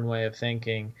into one way of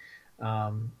thinking.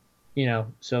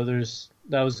 So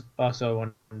that was also I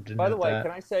wanted to By the note way, that.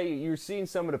 can I say you're seeing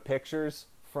some of the pictures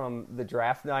from the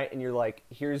draft night, and you're like,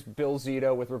 here's Bill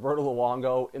Zito with Roberto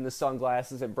Luongo in the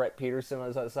sunglasses and Brett Peterson on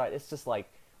his other side. It's just like,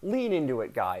 lean into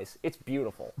it, guys. It's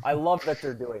beautiful. I love that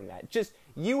they're doing that. Just,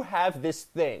 you have this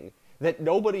thing that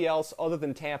nobody else other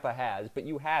than Tampa has, but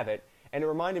you have it. And it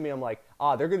reminded me, I'm like,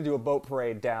 they're going to do a boat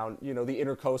parade down, the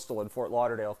Intercoastal in Fort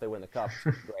Lauderdale if they win the Cup.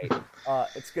 It's great.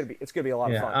 It's gonna be a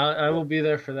lot of Yeah, fun. I will be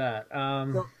there for that.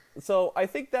 So I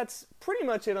think that's pretty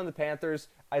much it on the Panthers.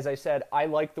 As I said, I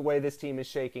like the way this team is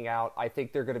shaking out. I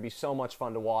think they're going to be so much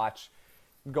fun to watch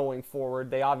going forward.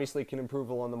 They obviously can improve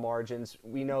along the margins.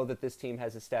 We know that this team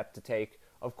has a step to take,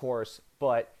 of course,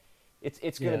 but it's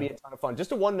going to Yeah, be a ton of fun.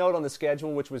 Just a one note on the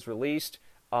schedule, which was released.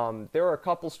 There are a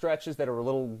couple stretches that are a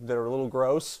little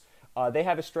gross. They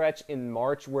have a stretch in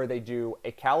March where they do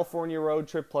a California road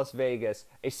trip plus Vegas,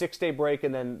 a 6-day break,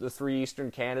 and then the 3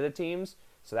 Eastern Canada teams.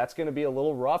 So that's going to be a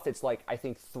little rough. It's like, I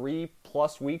think,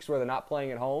 3+ weeks where they're not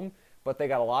playing at home, but they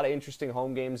got a lot of interesting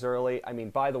home games early. I mean,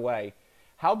 by the way,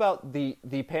 how about the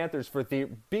Panthers for the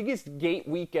biggest gate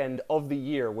weekend of the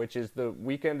year, which is the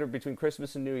weekend between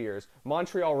Christmas and New Year's?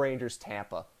 Montreal Rangers,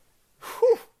 Tampa.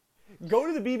 Whew. Go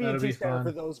to the that'll BB&T be Center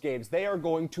for fun. those games. They are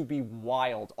going to be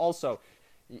wild. Also,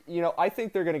 I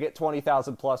think they're going to get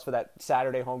 20,000 plus for that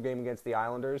Saturday home game against the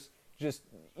Islanders. Just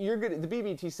you're good. The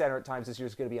BB&T Center at times this year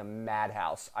is going to be a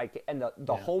madhouse. And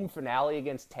the Yeah, home finale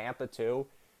against Tampa too.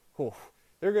 Whew,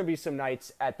 there are going to be some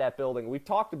nights at that building. We've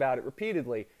talked about it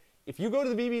repeatedly. If you go to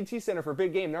the BB&T Center for a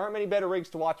big game, there aren't many better rigs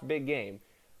to watch a big game.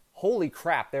 Holy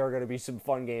crap, there are going to be some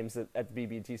fun games at the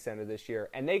BB&T Center this year.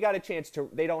 And they got a chance to,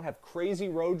 they don't have crazy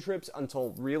road trips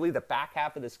until really the back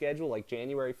half of the schedule, like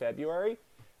January, February.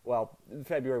 Well,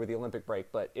 February with the Olympic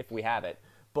break, but if we have it.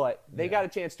 But they yeah, got a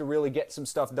chance to really get some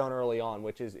stuff done early on,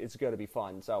 which is it's going to be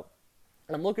fun. So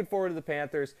I'm looking forward to the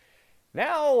Panthers.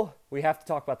 Now we have to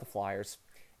talk about the Flyers.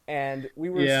 And we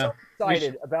were yeah. so We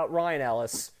sh- excited about Ryan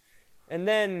Ellis. And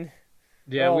then,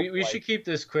 yeah, oh we boy, should keep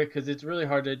this quick because it's really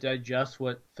hard to digest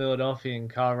what Philadelphia and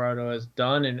Colorado has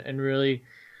done and really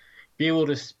be able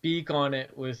to speak on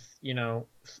it with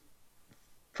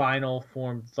final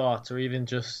formed thoughts or even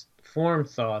just formed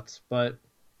thoughts. But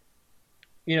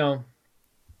you know,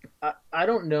 I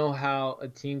don't know how a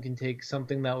team can take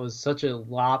something that was such a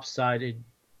lopsided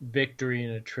victory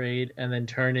in a trade and then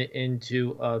turn it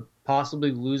into a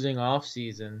possibly losing off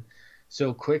season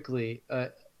so quickly.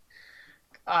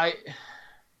 I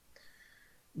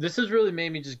This has really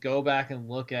made me just go back and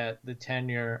look at the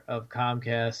tenure of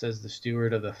Comcast as the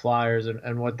steward of the Flyers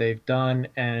and what they've done.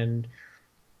 And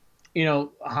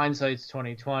hindsight's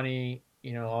 2020.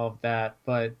 All of that,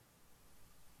 but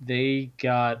they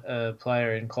got a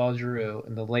player in Claude Giroux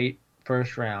in the late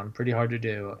first round, pretty hard to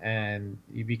do, and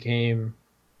he became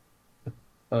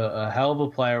a hell of a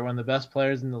player, one of the best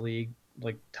players in the league,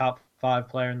 like top 5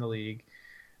 player in the league.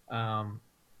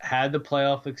 Had the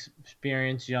playoff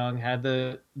experience young, had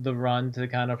the run to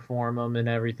kind of form him and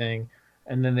everything,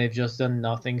 and then they've just done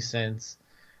nothing since.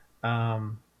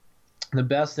 Um, the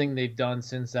best thing they've done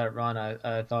since that run,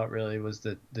 I thought really was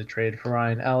the trade for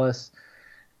Ryan Ellis,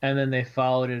 and then they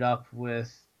followed it up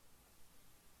with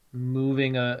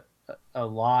moving a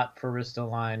lot for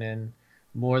Ristolainen,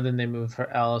 more than they moved for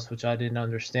Ellis, which I didn't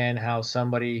understand how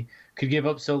somebody could give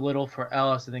up so little for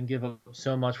Ellis and then give up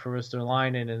so much for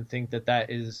Ristolainen and think that that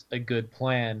is a good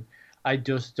plan. I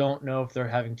just don't know if they're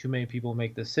having too many people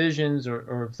make decisions,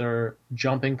 or if they're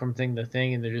jumping from thing to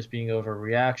thing and they're just being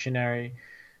overreactionary.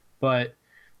 But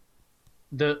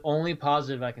the only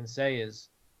positive I can say is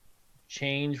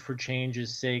change for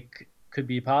change's sake could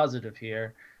be positive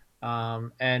here.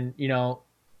 And,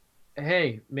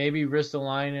 hey, maybe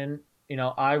Ristolainen,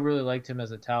 I really liked him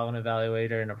as a talent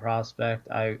evaluator and a prospect.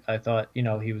 I thought,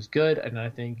 he was good, and I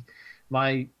think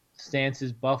my stance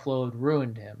is Buffalo had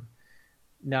ruined him.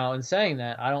 Now, in saying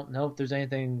that, I don't know if there's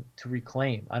anything to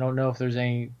reclaim. I don't know if there's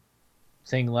anything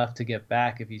left to get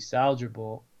back if he's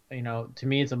salvageable. To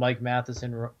me, it's a Mike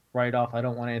Matheson write-off. I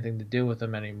don't want anything to do with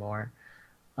him anymore.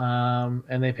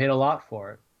 And they paid a lot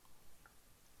for it.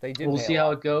 They did. We'll see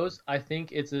how it goes. I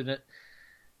think it's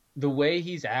the way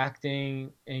he's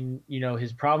acting, and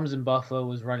his problems in Buffalo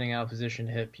was running out of position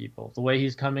to hit people. The way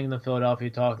he's coming to Philadelphia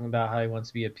talking about how he wants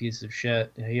to be a piece of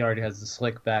shit. He already has the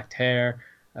slick backed hair,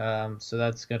 so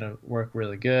that's gonna work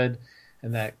really good,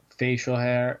 and that facial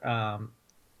hair.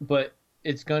 But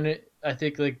it's gonna. I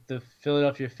think like the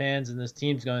Philadelphia fans and this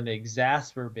team's going to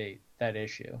exacerbate that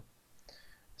issue.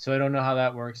 So I don't know how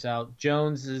that works out.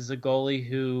 Jones is a goalie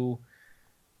who,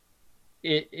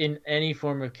 in any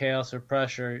form of chaos or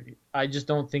pressure, I just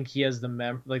don't think he has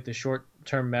the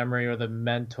short-term memory or the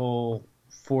mental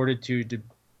fortitude to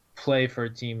play for a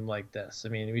team like this. I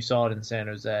mean, we saw it in San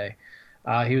Jose.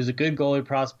 He was a good goalie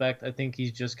prospect. I think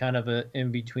he's just kind of a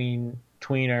in-between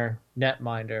tweener,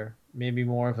 netminder, maybe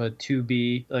more of a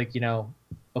 2B,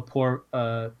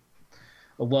 a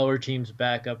lower team's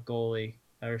backup goalie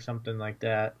or something like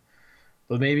that.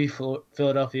 But maybe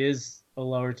Philadelphia is a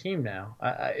lower team now.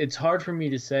 It's hard for me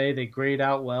to say. They grade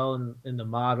out well in the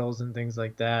models and things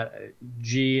like that.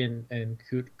 G and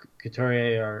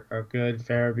Couturier are good.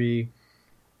 Farabee,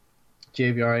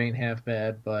 JVR ain't half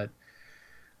bad, but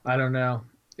I don't know.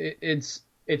 It's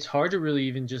hard to really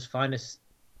even just find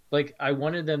I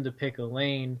wanted them to pick a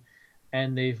lane,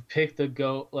 and they've picked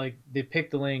they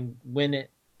picked the lane, win it,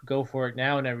 go for it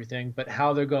now and everything, but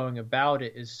how they're going about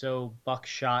it is so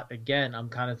buckshot. Again, I'm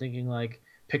kind of thinking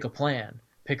pick a plan,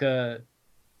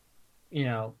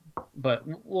 but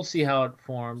we'll see how it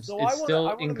forms. So it's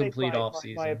still incomplete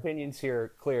offseason. My opinions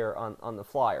here clear on the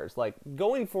Flyers.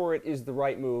 Going for it is the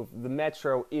right move. The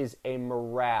Metro is a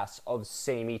morass of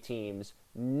samey teams.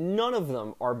 None of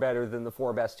them are better than the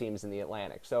 4 best teams in the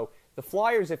Atlantic. So the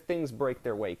Flyers, if things break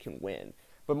their way, can win.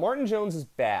 But Martin Jones is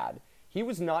bad. He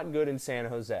was not good in San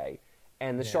Jose,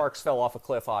 and the Sharks fell off a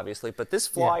cliff, obviously. But this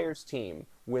Flyers team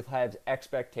had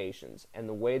expectations, and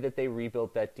the way that they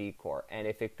rebuilt that decor, and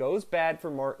if it goes bad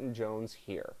for Martin Jones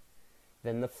here,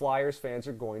 then the Flyers fans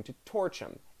are going to torch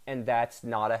him, and that's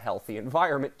not a healthy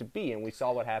environment to be in. We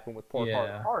saw what happened with poor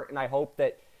Carter Hart, and I hope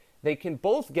that they can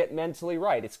both get mentally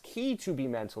right. It's key to be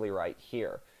mentally right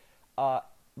here.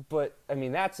 But, I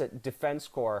mean, that's a defense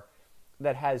core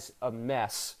that has a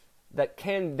mess that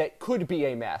could be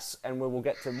a mess, and we will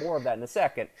get to more of that in a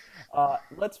second.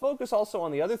 Let's focus also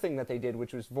on the other thing that they did,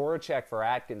 which was Voracek for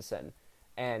Atkinson.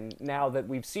 And now that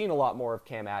we've seen a lot more of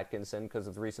Cam Atkinson because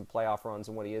of the recent playoff runs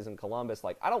and what he is in Columbus,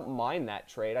 I don't mind that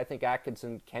trade. I think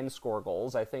Atkinson can score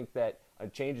goals. I think that a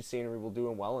change of scenery will do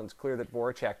him well, and it's clear that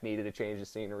Voracek needed a change of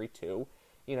scenery too.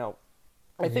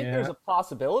 I think there's a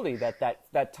possibility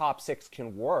that top 6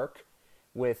 can work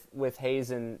with Hayes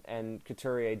and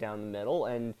Couturier down the middle,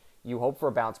 and you hope for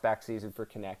a bounce-back season for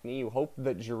Konechny. You hope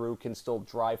that Giroux can still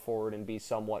drive forward and be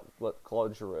somewhat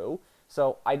Claude Giroux.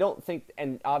 So I don't think,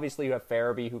 and obviously you have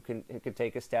Farabee who can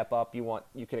take a step up. You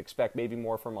can expect maybe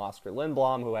more from Oscar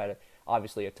Lindblom, who had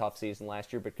obviously a tough season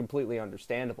last year, but completely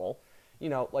understandable.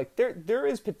 There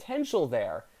is potential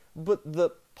there, but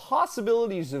the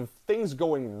possibilities of things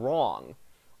going wrong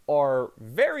are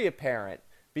very apparent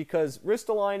because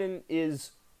Ristolainen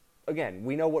is. Again,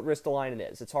 we know what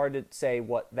Ristolainen is. It's hard to say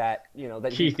what that.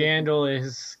 Keith Yandle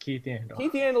is Keith Yandle.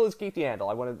 Keith Yandle is Keith Yandle.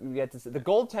 I want to get to say the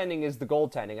goaltending is the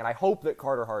goaltending, and I hope that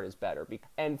Carter Hart is better.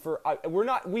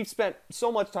 We've spent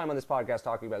so much time on this podcast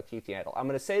talking about Keith Yandle. I'm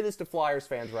going to say this to Flyers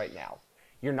fans right now.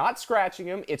 You're not scratching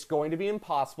him. It's going to be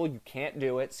impossible. You can't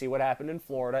do it. See what happened in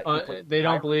Florida. They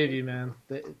don't believe you, man.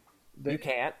 You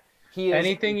can't.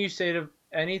 Anything you say to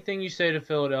anything you say to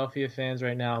Philadelphia fans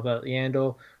right now about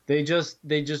Yandle, they just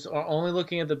are only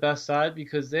looking at the best side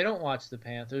because they don't watch the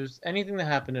Panthers. Anything that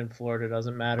happened in Florida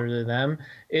doesn't matter to them.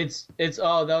 It's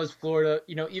oh, that was Florida.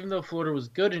 Even though Florida was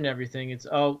good and everything, it's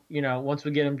oh, once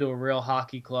we get him to a real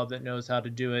hockey club that knows how to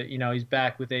do it, he's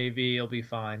back with AV, he'll be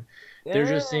fine. They're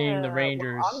just seeing the Yeah, well, I'm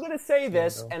Rangers going to say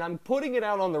this, Yandle. and I'm putting it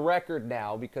out on the record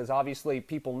now because obviously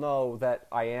people know that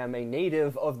I am a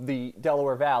native of the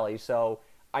Delaware Valley, so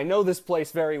I know this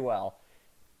place very well.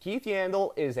 Keith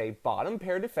Yandle is a bottom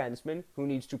pair defenseman who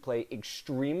needs to play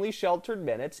extremely sheltered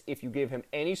minutes. If you give him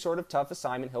any sort of tough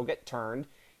assignment, he'll get turned.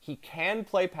 He can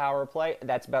play power play.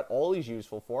 That's about all he's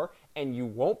useful for. And you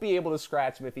won't be able to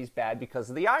scratch him if he's bad because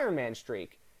of the Iron Man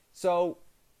streak. So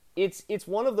it's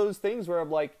one of those things where I'm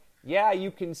like, yeah,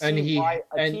 you can And see why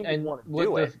a team would want to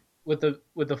do it. With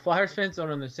the Flyers fans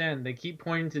don't understand, they keep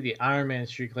pointing to the Iron Man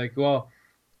streak, like, well,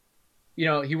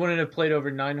 he wouldn't have played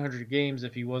over 900 games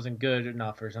if he wasn't good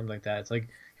enough or something like that. It's like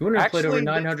he wouldn't have played over Actually,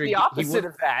 that's 900. the opposite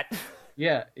of that.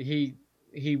 Yeah, he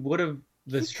would have.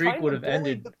 The He streak kind would of have bullied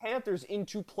ended. the Panthers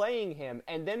into playing him,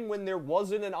 and then when there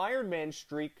wasn't an Iron Man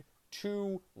streak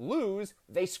to lose,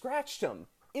 they scratched him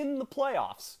in the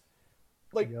playoffs.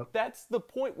 Like, Yep. that's the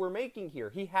point we're making here.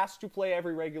 He has to play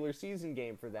every regular season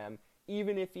game for them,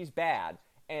 even if he's bad.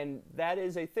 And that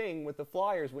is a thing with the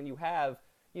Flyers when you have,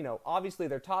 obviously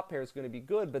their top pair is going to be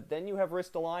good, but then you have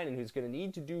Ristolainen who's going to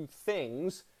need to do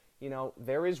things.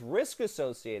 There is risk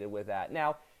associated with that.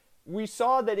 Now, we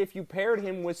saw that if you paired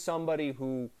him with somebody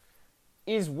who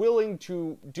is willing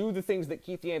to do the things that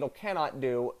Keith Yandle cannot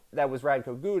do, that was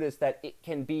Radko Gudas, that it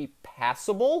can be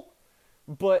passable.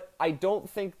 But I don't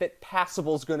think that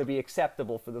passable is going to be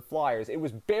acceptable for the Flyers. It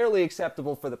was barely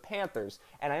acceptable for the Panthers.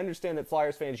 And I understand that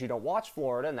Flyers fans, you don't watch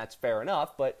Florida, and that's fair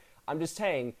enough. But I'm just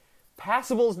saying,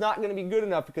 passable is not going to be good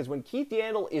enough because when Keith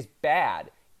Yandle is bad,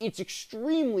 it's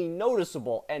extremely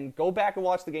noticeable. And go back and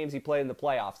watch the games he played in the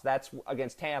playoffs. That's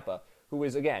against Tampa, who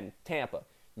is, again, Tampa.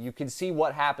 You can see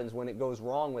what happens when it goes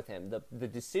wrong with him. The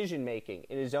decision-making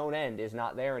in his own end is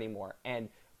not there anymore. And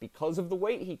because of the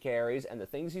weight he carries and the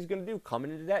things he's going to do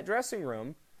coming into that dressing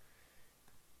room,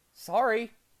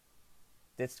 sorry,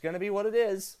 it's going to be what it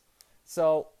is.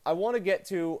 So I want to get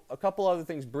to a couple other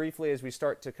things briefly as we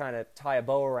start to kind of tie a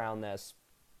bow around this.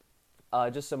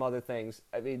 Just some other things.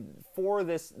 I mean, for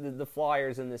the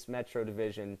Flyers in this Metro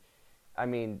division, I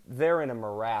mean, they're in a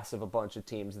morass of a bunch of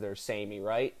teams that are samey,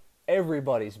 right?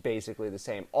 Everybody's basically the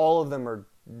same. All of them are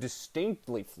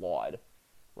distinctly flawed,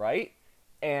 right?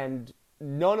 And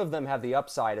none of them have the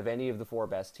upside of any of the four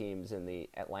best teams in the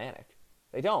Atlantic.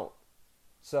 They don't.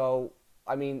 So,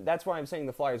 I mean, that's why I'm saying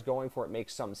the Flyers going for it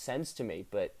makes some sense to me.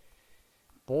 But,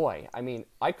 boy, I mean,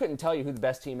 I couldn't tell you who the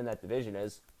best team in that division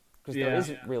is because there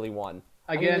isn't really one.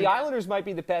 I mean, the Islanders might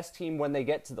be the best team when they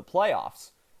get to the playoffs,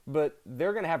 but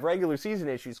they're going to have regular season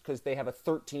issues because they have a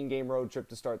 13-game road trip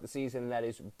to start the season, and that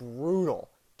is brutal.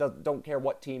 Don't care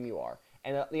what team you are.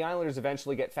 And the Islanders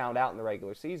eventually get found out in the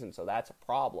regular season, so that's a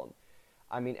problem.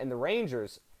 I mean, and the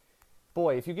Rangers,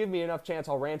 boy, if you give me enough chance,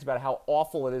 I'll rant about how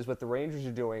awful it is what the Rangers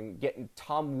are doing, getting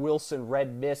Tom Wilson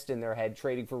red mist in their head,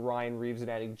 trading for Ryan Reeves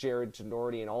and adding Jared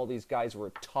Tenorti and all these guys who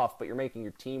are tough, but you're making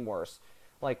your team worse.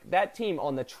 Like, that team,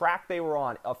 on the track they were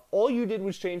on, if all you did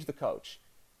was change the coach,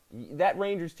 that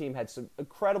Rangers team had some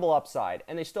incredible upside,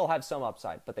 and they still have some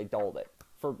upside, but they dulled it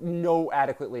for no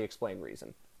adequately explained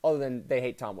reason, other than they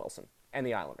hate Tom Wilson and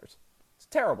the Islanders. It's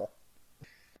terrible.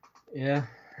 Yeah,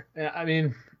 I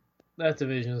mean, that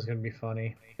division is going to be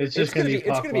funny. It's It's just going to be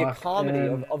it's going to be a puck-luck, comedy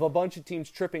and- of a bunch of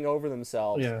teams tripping over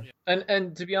themselves. Yeah,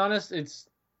 and to be honest, it's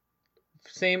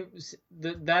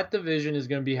that division is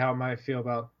going to be how I might feel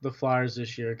about the Flyers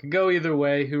this year. It could go either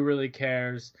way. Who really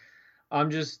cares? I'm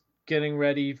just getting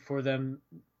ready for them.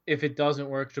 If it doesn't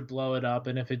work, to blow it up,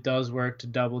 and if it does work, to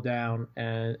double down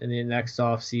and in the next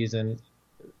off season,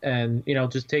 and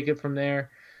just take it from there.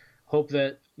 Hope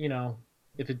that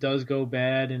if it does go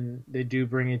bad and they do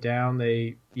bring it down,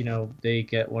 they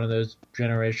get one of those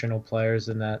generational players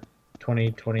in that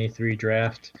 2023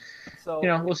 draft. So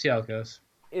We'll see how it goes.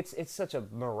 it's such a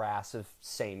morass of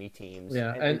samey teams.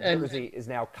 Yeah, and and Jersey is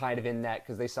now kind of in that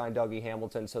because they signed Dougie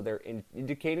Hamilton, so they're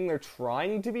indicating they're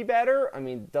trying to be better. I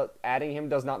mean, adding him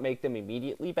does not make them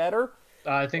immediately better.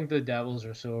 I think the Devils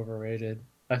are so overrated.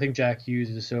 I think Jack Hughes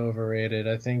is so overrated.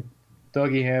 I think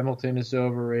Dougie Hamilton is so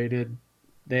overrated.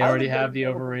 They already have the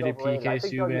overrated PK I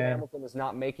think Dougie Subban. Hamilton is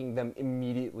not making them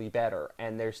immediately better,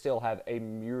 and they still have a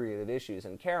myriad of issues.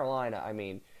 And Carolina, I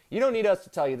mean, you don't need us to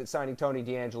tell you that signing Tony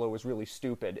DeAngelo was really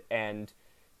stupid and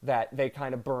that they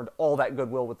kind of burned all that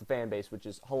goodwill with the fan base, which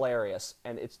is hilarious.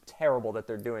 And it's terrible that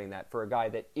they're doing that for a guy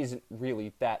that isn't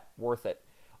really that worth it.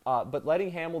 But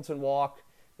letting Hamilton walk,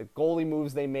 the goalie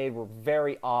moves they made were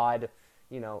very odd.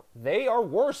 They are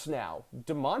worse now,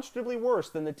 demonstrably worse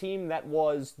than the team that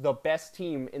was the best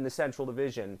team in the Central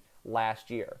Division last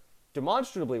year.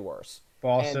 Demonstrably worse.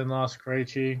 Boston And lost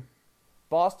Krejci.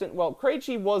 Boston, well,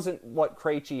 Krejci wasn't what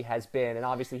Krejci has been, and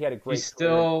obviously he had a great He's career.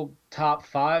 still top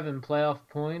 5 in playoff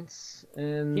points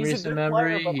in He's a recent good player,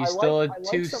 memory. but He's still a I like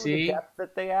some of the 2C. depth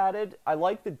that they added. I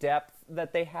like the depth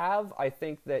that they have. I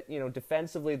think that,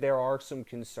 defensively there are some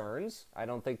concerns. I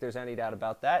don't think there's any doubt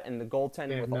about that. And the goaltending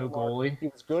They have with no Omar, goalie. he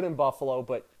was good in Buffalo,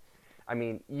 but I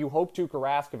mean, you hope Tuukka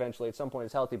Rask eventually at some point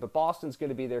is healthy, but Boston's going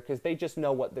to be there because they just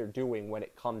know what they're doing when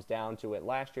it comes down to it.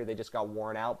 Last year they just got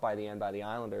worn out by the end by the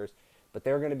Islanders, but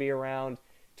they're going to be around.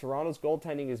 Toronto's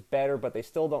goaltending is better, but they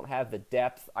still don't have the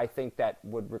depth I think that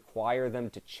would require them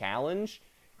to challenge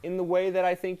in the way that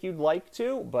I think you'd like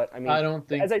to. But I mean, I don't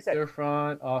think as I said, their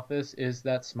front office is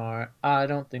that smart. I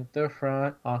don't think their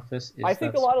front office is I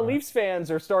think that a lot of smart. Leafs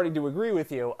fans are starting to agree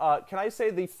with you. Can I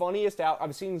say the funniest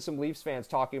I've seen some Leafs fans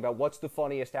talking about what's the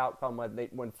funniest outcome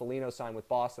when Foligno signed with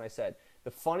Boston. I said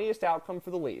the funniest outcome for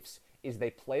the Leafs is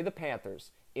they play the Panthers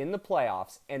in the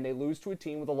playoffs and they lose to a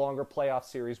team with a longer playoff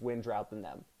series win drought than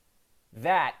them.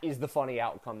 That is the funny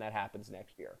outcome that happens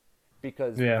next year.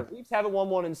 Because the Leafs haven't won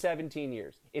one in 17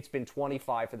 years. It's been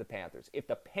 25 for the Panthers. If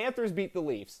the Panthers beat the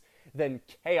Leafs, then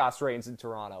chaos reigns in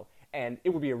Toronto. And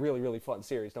it would be a really, really fun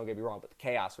series, don't get me wrong, but the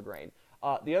chaos would reign.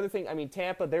 The other thing, I mean,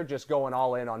 Tampa, they're just going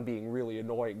all in on being really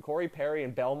annoying. Corey Perry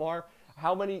and Belmar,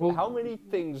 how many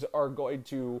things are going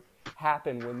to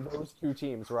happen when those two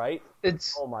teams, right?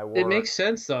 Oh, my word. It makes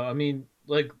sense, though. I mean,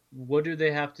 like, what do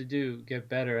they have to do get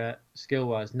better at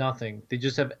skill-wise? Nothing. They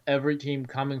just have every team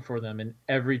coming for them, and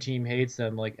every team hates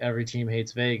them like every team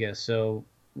hates Vegas. So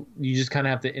you just kind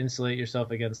of have to insulate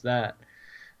yourself against that.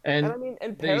 And I mean,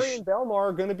 and Perry and Belmar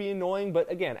are going to be annoying, but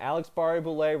again, Alex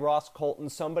Barré-Boulet, Ross Colton,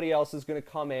 somebody else is going to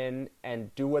come in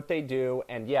and do what they do.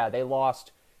 And yeah, they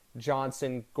lost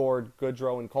Johnson, Gord,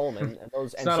 Goodrow, and Coleman. And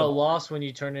those, it's not a loss when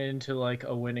you turn it into like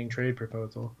a winning trade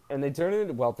proposal. And they turn it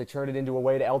into a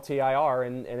way to LTIR,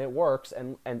 and it works.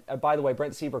 And by the way,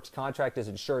 Brent Seabrook's contract is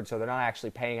insured, so they're not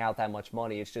actually paying out that much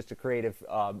money. It's just a creative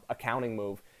accounting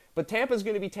move. But Tampa's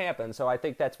going to be Tampa, and so I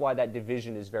think that's why that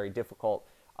division is very difficult.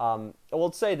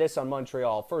 We'll say this on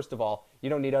Montreal. First of all, you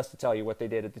don't need us to tell you what they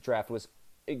did at the draft was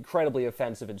incredibly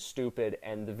offensive and stupid,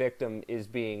 and the victim is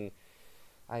being...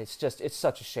 It's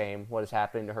such a shame what is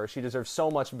happening to her. She deserves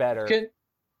so much better.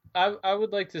 I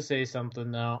would like to say something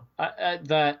now.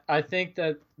 I think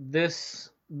that this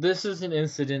is an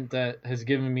incident that has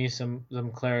given me some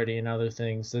clarity in other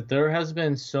things. That there has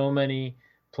been so many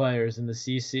players in the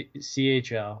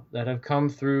CHL that have come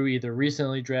through either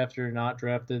recently drafted or not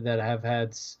drafted that have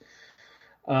had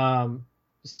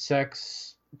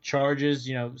sex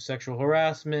charges, sexual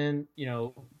harassment,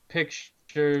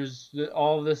 pictures,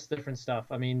 all of this different stuff.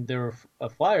 I mean, there were a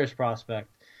Flyers prospect,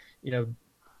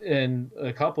 and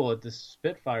a couple at the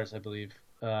Spitfires, I believe.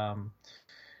 And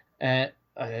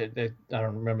I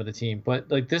don't remember the team,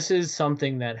 but like this is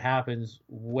something that happens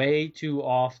way too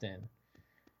often.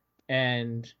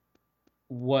 And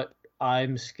what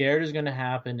I'm scared is going to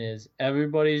happen is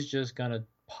everybody's just going to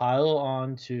pile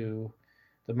on to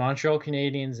the Montreal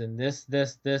Canadiens and this,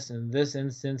 and this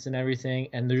instance and everything,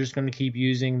 and they're just going to keep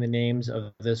using the names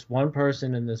of this one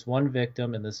person and this one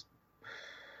victim and this.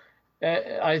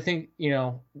 I think,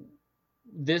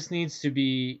 this needs to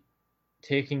be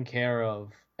taken care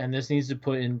of, and this needs to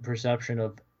put in perception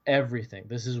of everything.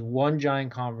 This is one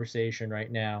giant conversation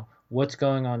right now. What's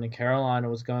going on in Carolina,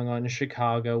 what's going on in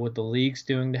Chicago, what the league's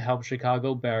doing to help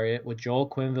Chicago bury it, what Joel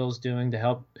Quenneville's doing to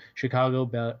help Chicago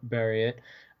bury it,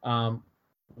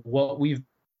 what we've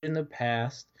in the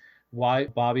past, why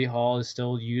Bobby Hall is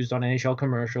still used on NHL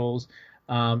commercials,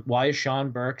 why is Sean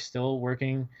Burke still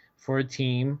working for a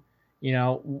team,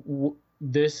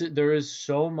 there is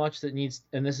so much that needs,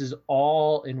 and this is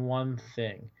all in one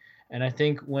thing. And I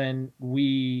think when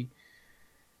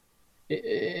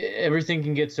everything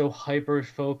can get so hyper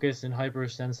focused and hyper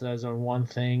sensitized on one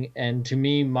thing. And to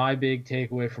me, my big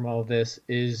takeaway from all of this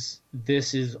is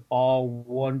all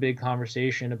one big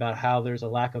conversation about how there's a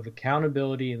lack of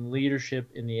accountability and leadership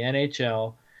in the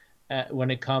NHL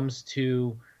when it comes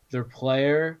to their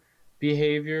player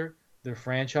behavior, their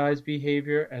franchise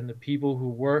behavior, and the people who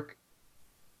work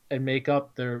and make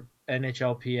up their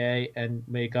NHLPA and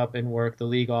make up and work the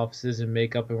league offices and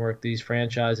make up and work these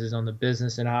franchises on the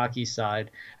business and hockey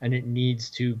side. And it needs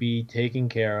to be taken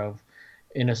care of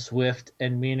in a swift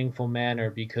and meaningful manner,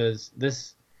 because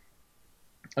this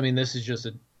is just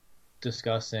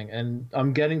disgusting. And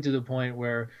I'm getting to the point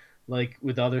where like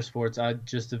with other sports, I'd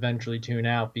just eventually tune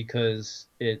out because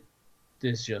it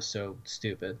is just so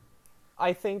stupid.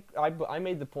 I think I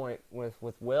made the point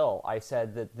with Will. I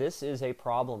said that this is a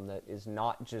problem that is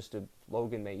not just a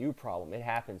Logan Mailloux problem. It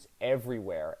happens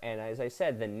everywhere. And as I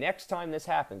said, the next time this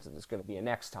happens, and there's going to be a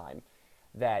next time,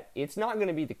 that it's not going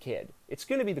to be the kid. It's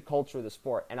going to be the culture of the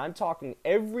sport. And I'm talking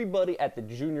everybody at the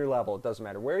junior level. It doesn't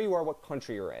matter where you are, what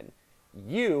country you're in.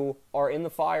 You are in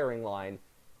the firing line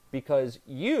because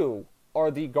you are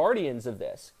the guardians of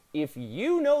this. If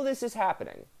you know this is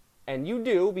happening, and you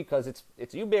do because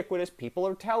it's ubiquitous, people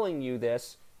are telling you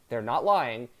this, they're not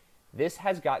lying, this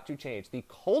has got to change. The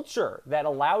culture that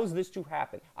allows this to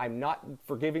happen. I'm not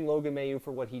forgiving Logan Mailloux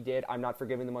for what he did. I'm not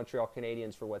forgiving the Montreal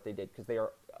Canadiens for what they did because they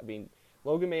are, I mean,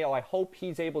 Logan Mailloux, I hope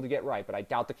he's able to get right, but I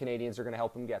doubt the Canadiens are going to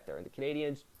help him get there. And the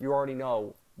Canadiens, you already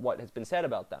know what has been said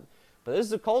about them. But this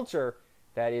is a culture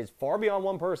that is far beyond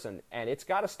one person, and it's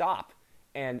got to stop.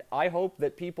 And I hope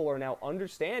that people are now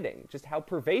understanding just how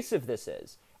pervasive this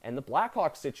is. And the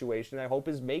Blackhawks situation, I hope,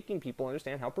 is making people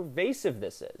understand how pervasive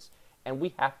this is. And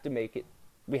we have to make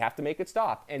it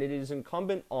stop. And it is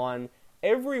incumbent on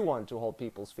everyone to hold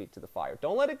people's feet to the fire.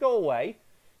 Don't let it go away.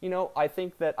 You know, I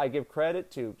think that I give credit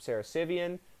to Sarah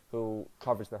Sivian, who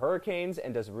covers the Hurricanes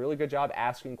and does a really good job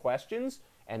asking questions.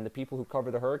 And the people who cover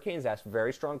the Hurricanes asked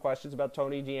very strong questions about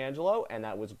Tony DeAngelo, and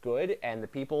that was good. And the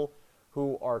people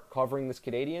who are covering this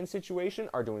Canadian situation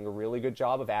are doing a really good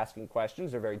job of asking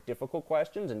questions. They're very difficult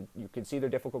questions, and you can see they're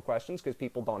difficult questions because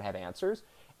people don't have answers.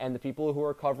 And the people who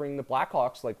are covering the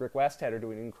Blackhawks, like Rick Westhead, are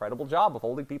doing an incredible job of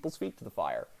holding people's feet to the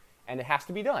fire. And it has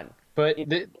to be done. But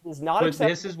It is not but acceptable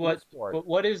this is in what sport.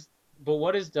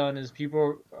 what is done is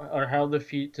people are held their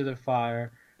feet to the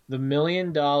fire. The $1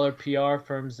 million PR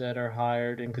firms that are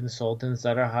hired and consultants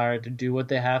that are hired to do what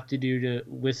they have to do to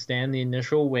withstand the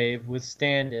initial wave,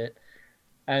 withstand it,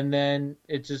 and then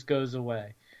it just goes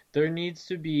away. There needs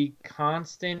to be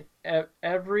constant,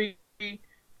 every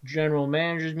general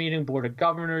managers meeting, board of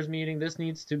governors meeting, this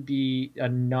needs to be a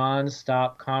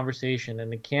non-stop conversation,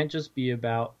 and it can't just be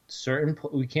about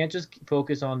we can't just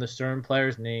focus on the certain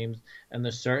players' names and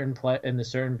the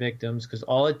certain victims, because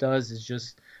all it does is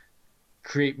just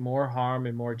create more harm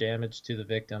and more damage to the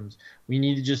victims. We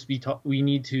need to just we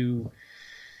need to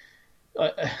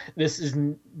this is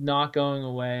not going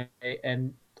away,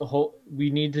 and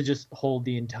we need to just hold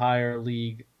the entire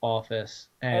league office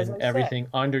and everything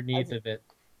underneath of it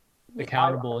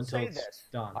accountable until it's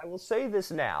done. I will say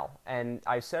this now, and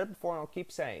I've said it before, and I'll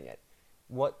keep saying it.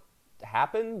 What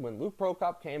happened when Luke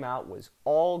Prokop came out was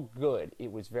all good.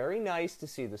 It was very nice to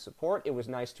see the support. It was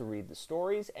nice to read the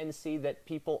stories and see that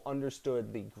people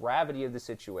understood the gravity of the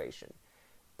situation.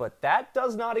 But that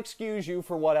does not excuse you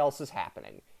for what else is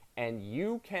happening. And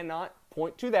you cannot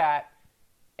point to that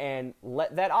and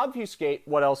let that obfuscate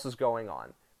what else is going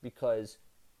on. Because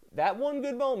that one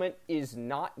good moment is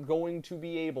not going to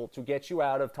be able to get you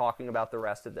out of talking about the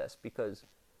rest of this. Because,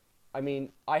 I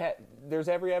mean, there's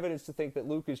every evidence to think that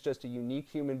Luke is just a unique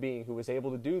human being who was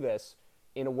able to do this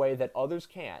in a way that others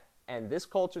can't. And this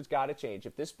culture's got to change.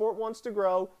 If this sport wants to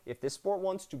grow, if this sport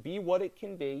wants to be what it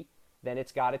can be, then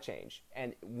it's got to change.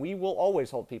 And we will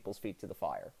always hold people's feet to the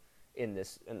fire in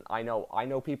this. And I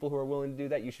know people who are willing to do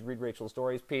that. You should read Rachel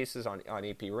Story's pieces on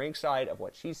EP Rinkside of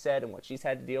what she said and what she's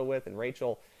had to deal with. And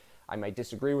Rachel, I might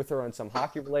disagree with her on some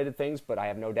hockey-related things, but I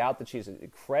have no doubt that she's an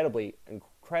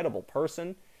incredible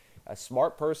person, a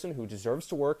smart person who deserves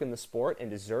to work in the sport and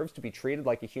deserves to be treated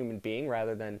like a human being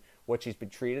rather than what she's been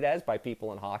treated as by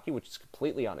people in hockey, which is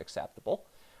completely unacceptable.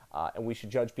 And we should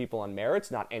judge people on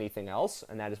merits, not anything else,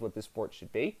 and that is what this sport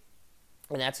should be.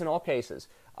 And that's in all cases.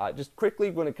 Just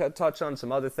quickly, going to touch on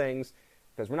some other things,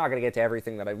 because we're not going to get to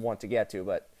everything that I want to get to,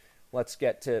 but let's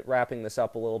get to wrapping this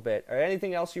up a little bit.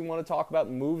 Anything else you want to talk about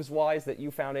moves-wise that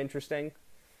you found interesting?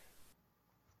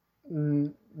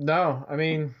 No, I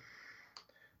mean,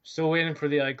 still waiting for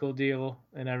the Eichel deal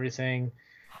and everything.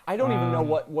 I don't even know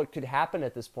what could happen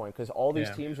at this point, because all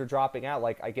these teams are dropping out.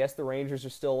 Like, I guess the Rangers are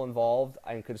still involved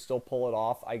and could still pull it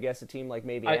off. I guess a team like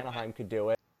maybe Anaheim could do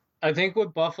it. I think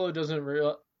what Buffalo doesn't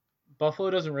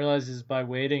realize is by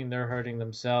waiting, they're hurting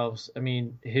themselves. I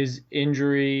mean, his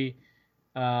injury,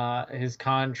 his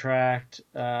contract,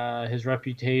 his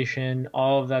reputation,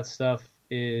 all of that stuff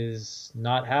is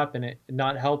not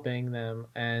helping them,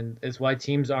 and it's why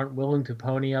teams aren't willing to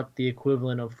pony up the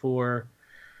equivalent of 4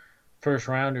 first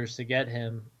rounders to get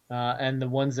him. And the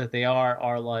ones that they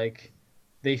are like,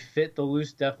 they fit the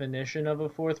loose definition of a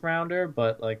 4th rounder,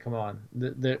 but like, come on,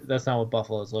 that's not what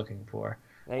Buffalo is looking for.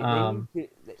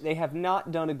 They have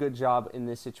not done a good job in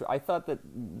this situation. I thought that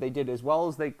they did as well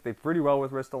as they pretty well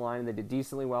with Ristolainen. They did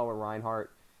decently well with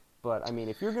Reinhart. But I mean,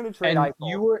 if you're going to trade And Eichel,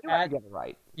 you got to get it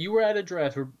right. you were at a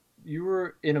draft where you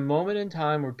were in a moment in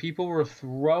time where people were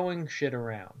throwing shit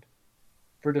around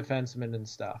for defensemen and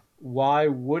stuff. Why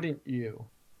wouldn't you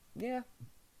Yeah,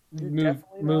 you're move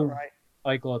definitely not move right.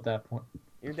 Eichel at that point?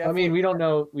 You're I mean,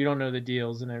 definitely we don't know the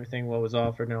deals and everything, what was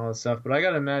offered and all that stuff, but I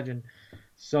gotta imagine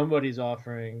somebody's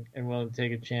offering and willing to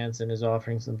take a chance and is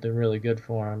offering something really good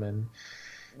for him. And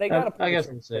they got to I push guess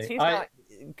him we'll because see. he's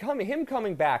not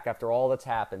coming back after all that's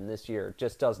happened this year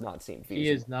just does not seem He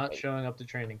is feasible. not showing up to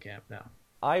training camp now.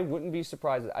 I wouldn't be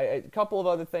surprised. A couple of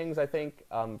other things I think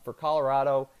for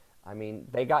Colorado. I mean,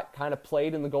 they got kind of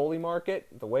played in the goalie market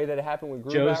the way that it happened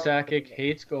with Joe Grubauer. Sakic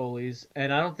hates goalies,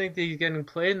 and I don't think that he's getting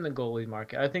played in the goalie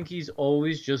market. I think he's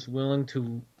always just willing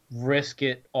to risk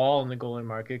it all in the goalie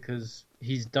market because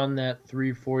he's done that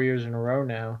 3-4 years in a row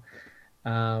now.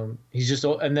 He's just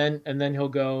and then he'll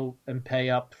go and pay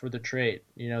up for the trade.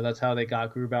 You know, that's how they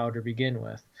got Grubauer to begin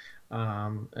with.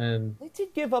 And They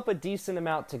did give up a decent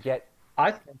amount to get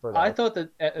I Kemper, I though. thought that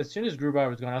as soon as Grubauer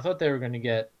was gone, I thought they were going to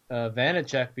get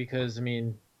Vanacek because I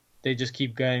mean they just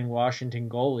keep getting Washington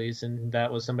goalies, and that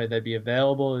was somebody that'd be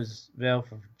available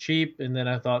for cheap. And then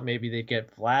I thought maybe they'd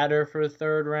get Vladar for a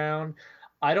third round.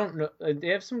 I don't know. They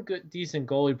have some good, decent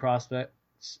goalie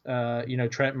prospects. You know,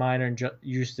 Trent Miner and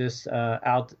Justus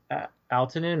Altonen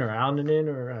or Altonen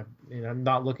or you know, I'm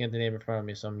not looking at the name in front of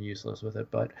me, so I'm useless with it.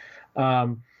 But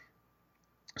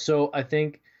so I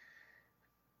think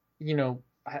you know,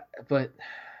 but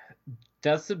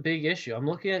that's the big issue. I'm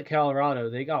looking at Colorado.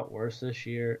 They got worse this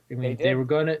year. I They mean, did. they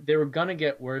were gonna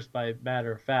get worse by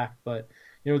matter of fact, but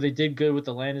you know they did good with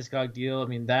the Landeskog deal. I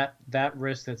mean that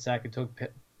risk that Sakic took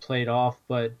played off,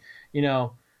 but you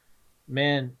know,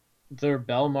 man, their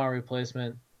Belmar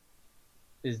replacement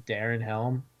is Darren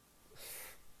Helm.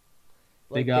 They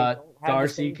Like they got don't have the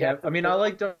Darcy same Kemp. depth I of mean, I forward.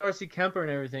 like Darcy Kemper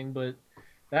and everything, but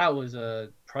that was a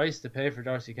price to pay for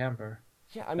Darcy Kemper.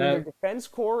 Yeah, I mean their That defense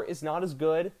core is not as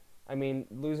good. I mean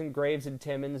losing Graves and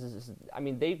Timmins I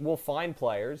mean they will find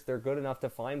players. They're good enough to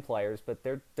find players, but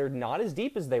they're not as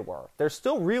deep as they were. They're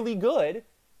still really good,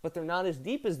 but they're not as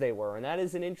deep as they were, and that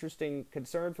is an interesting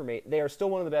concern for me. They are still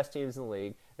one of the best teams in the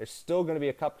league. They're still going to be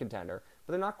a cup contender,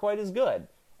 but they're not quite as good.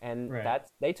 And right,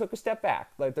 that's they took a step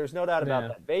back. Like there's no doubt about yeah.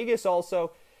 that. Vegas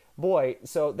also, boy,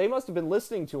 so they must have been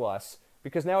listening to us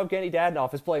because now Evgeny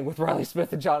Dadonov is playing with Riley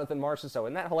Smith and Jonathan Marchessault.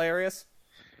 Isn't that hilarious?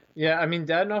 Yeah, I mean,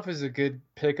 Dadonov is a good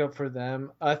pickup for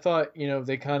them. I thought, you know,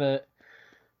 they kind of.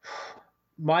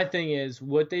 My thing is,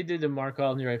 what they did to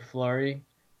Marc-Andre Fleury,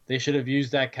 they should have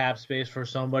used that cap space for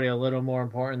somebody a little more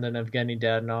important than Evgeny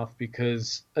Dadonov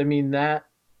because, I mean, how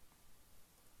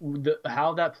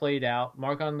that played out,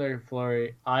 Marc-Andre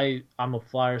Fleury, I'm a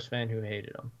Flyers fan who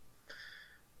hated him.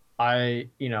 I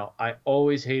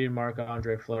always hated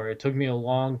Marc-Andre Fleury. It took me a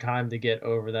long time to get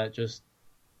over that just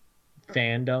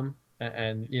fandom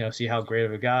and you know see how great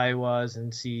of a guy he was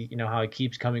and see you know how he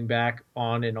keeps coming back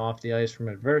on and off the ice from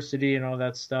adversity and all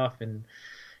that stuff and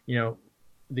you know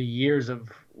the years of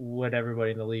what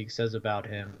everybody in the league says about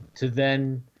him to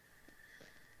then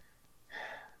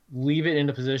leave it in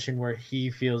a position where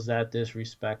he feels that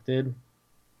disrespected.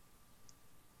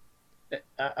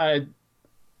 I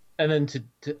and then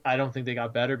I don't think they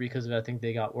got better because of it. I think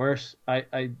they got worse.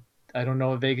 I don't know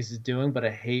what Vegas is doing, but I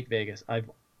hate Vegas. I've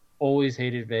always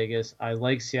hated Vegas. I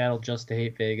like Seattle just to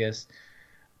hate Vegas.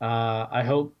 I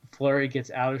hope Fleury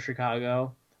gets out of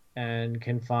Chicago and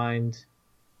can find,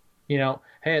 you know,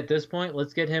 hey, at this point,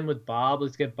 let's get him with Bob.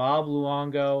 Let's get Bob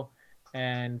Luongo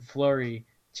and Fleury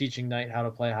teaching Knight how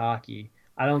to play hockey.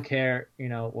 I don't care, you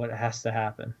know, what has to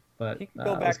happen, but He could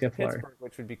go let's back to get Fleury. Pittsburgh,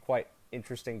 which would be quite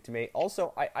interesting to me.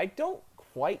 Also, I don't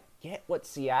quite get what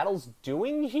Seattle's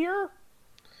doing here.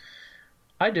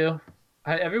 I do.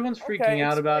 Everyone's freaking Okay,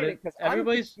 out about explain it. it because I'm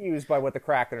confused by what the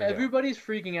Kraken are doing. Everybody's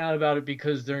freaking out about it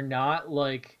because they're not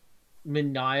like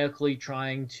maniacally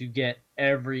trying to get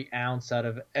every ounce out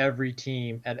of every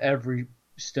team at every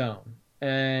stone.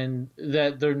 And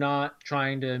that they're not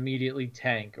trying to immediately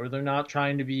tank or they're not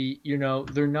trying to be, you know,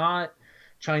 they're not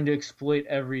trying to exploit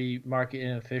every market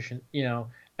inefficient, you know,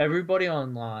 everybody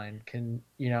online can,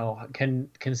 you know, can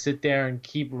sit there and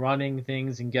keep running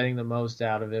things and getting the most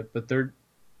out of it, but they're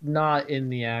not in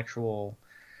the actual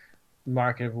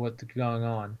market of what's going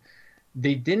on.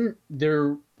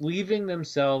 They're leaving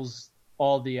themselves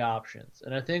all the options.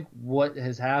 And I think what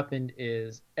has happened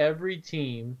is every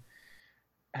team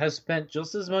has spent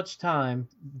just as much time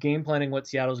game planning what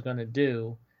Seattle's going to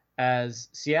do as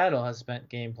Seattle has spent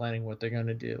game planning what they're going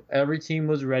to do. Every team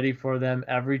was ready for them.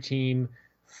 Every team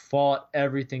fought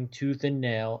everything tooth and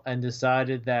nail and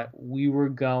decided that we were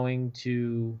going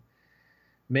to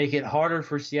make it harder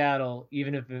for Seattle,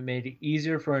 even if it made it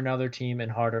easier for another team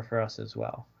and harder for us as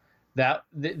well. That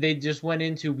they just went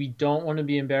into, we don't want to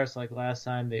be embarrassed like last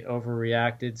time. They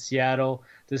overreacted. Seattle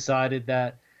decided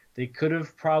that they could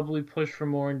have probably pushed for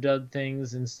more and done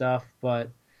things and stuff, but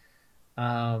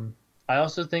I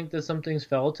also think that some things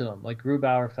fell to them, like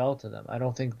Grubauer fell to them. I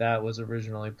don't think that was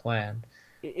originally planned.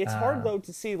 It's hard though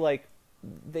to see, like,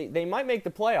 they might make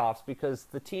the playoffs because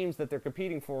the teams that they're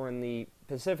competing for in the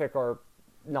Pacific are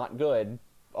not good,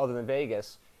 other than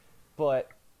Vegas. But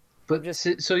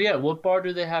just so yeah, what bar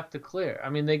do they have to clear? I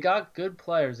mean, they got good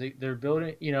players. They're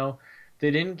building. They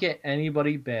didn't get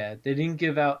anybody bad. They didn't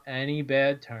give out any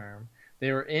bad term.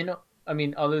 They were in. I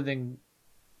mean, other than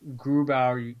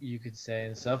Grubauer, you could say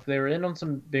and stuff. They were in on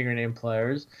some bigger name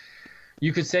players.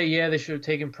 You could say, yeah, they should have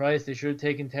taken Price. They should have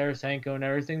taken Tarasenko and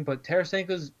everything. But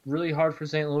Tarasenko's really hard for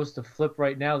St. Louis to flip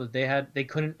right now. That they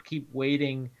couldn't keep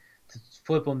waiting to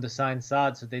flip him to sign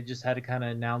Saad, so they just had to kind of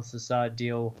announce the Saad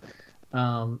deal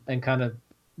and kind of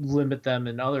limit them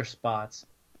in other spots.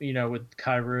 With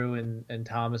Kyrou and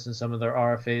Thomas and some of their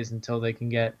RFAs until they can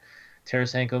get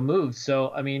Tarasenko moved.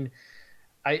 So I mean,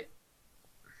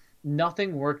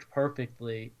 nothing worked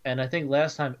perfectly, and I think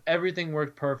last time everything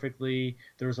worked perfectly.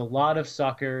 There was a lot of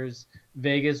suckers.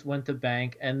 Vegas went to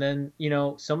bank, and then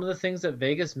some of the things that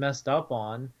Vegas messed up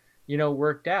on,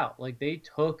 worked out. Like they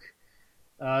took,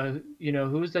 who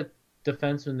was that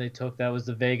defenseman they took that was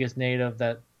the Vegas native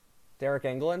that. Derek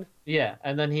Engelland? Yeah,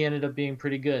 and then he ended up being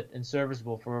pretty good and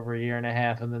serviceable for over a year and a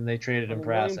half, and then they traded him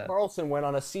for assets. William Karlsson went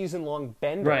on a season-long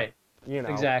bender. Right.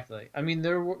 Exactly. I mean,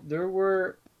 there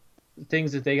were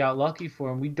things that they got lucky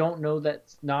for, and we don't know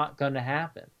that's not going to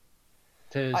happen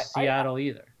to Seattle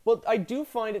either. Well, I do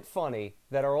find it funny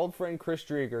that our old friend Chris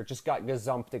Drieger just got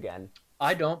gazumped again.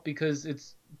 I don't, because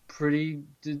it's pretty.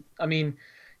 I mean,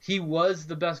 he was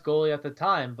the best goalie at the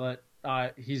time, but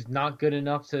he's not good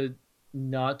enough to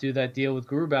not do that deal with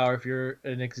Grubauer if you're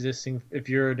an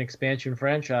expansion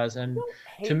franchise. And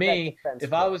to me,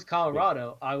 if I was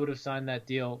Colorado, I would have signed that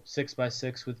deal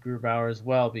 6x6 with Grubauer as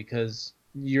well, because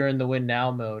you're in the win now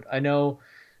mode. I know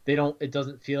it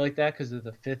doesn't feel like that because they're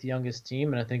the fifth youngest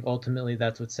team, and I think ultimately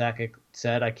that's what Sakic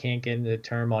said. I can't get into the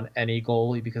term on any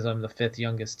goalie because I'm the fifth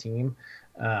youngest team,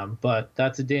 but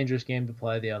that's a dangerous game to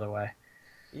play the other way.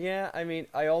 Yeah, I mean,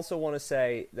 I also want to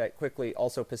say that quickly,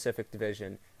 also Pacific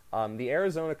Division. The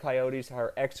Arizona Coyotes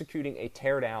are executing a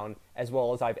teardown as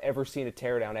well as I've ever seen a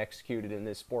teardown executed in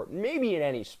this sport, maybe in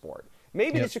any sport.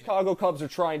 Maybe the Chicago Cubs are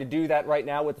trying to do that right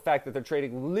now with the fact that they're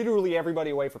trading literally everybody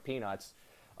away for peanuts,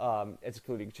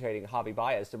 including trading Javi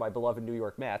Baez to my beloved New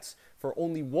York Mets for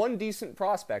only one decent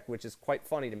prospect, which is quite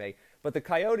funny to me. But the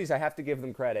Coyotes, I have to give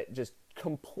them credit, just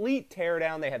complete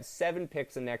teardown. They have 7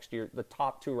 picks in next year, the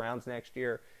top 2 rounds next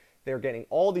year. They're getting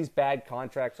all these bad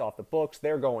contracts off the books.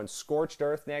 They're going scorched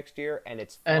earth next year, and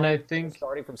it's fun. And I think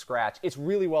starting from scratch. It's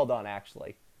really well done,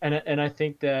 actually. And I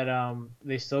think that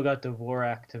they still got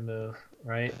Dvorak to move,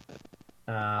 right?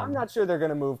 I'm not sure they're going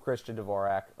to move Christian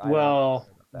Dvorak.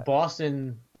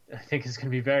 Boston, I think, is going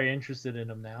to be very interested in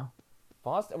him now.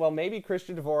 Boston, well, maybe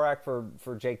Christian Dvorak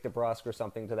for Jake DeBrusk or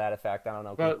something to that effect. I don't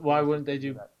know. But why wouldn't they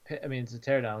do? I mean, it's a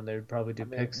teardown. They would probably do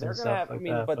picks and stuff like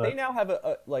that. But they now have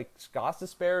a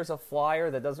Gostisbehere is a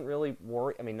flyer that doesn't really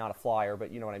worry. I mean, not a flyer,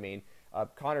 but you know what I mean.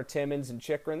 Connor Timmins and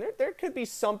Chychrun. There could be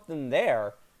something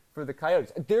there for the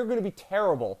Coyotes. They're going to be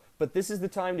terrible, but this is the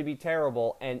time to be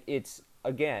terrible, and it's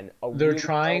again. They're really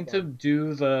trying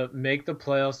to make the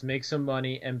playoffs, make some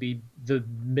money, and be the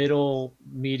middle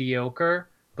mediocre.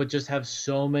 But just have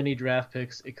so many draft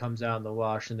picks, it comes out in the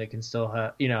wash, and they can still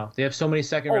have, they have so many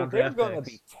second-round draft picks. They're going to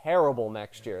be terrible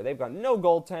next year. They've got no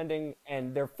goaltending,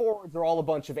 and their forwards are all a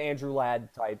bunch of Andrew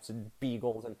Ladd types and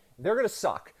Beagles, and they're going to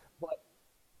suck. But,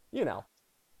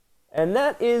 And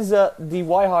that is the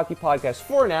Why Hockey podcast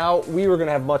for now. We were going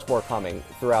to have much more coming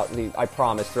throughout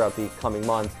the coming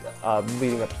month,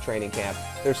 leading up to training camp.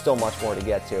 There's still much more to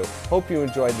get to. Hope you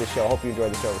enjoyed the show. Hope you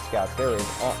enjoyed the show with Scouts. There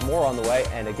is more on the way.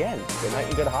 And again, good night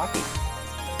and good hockey.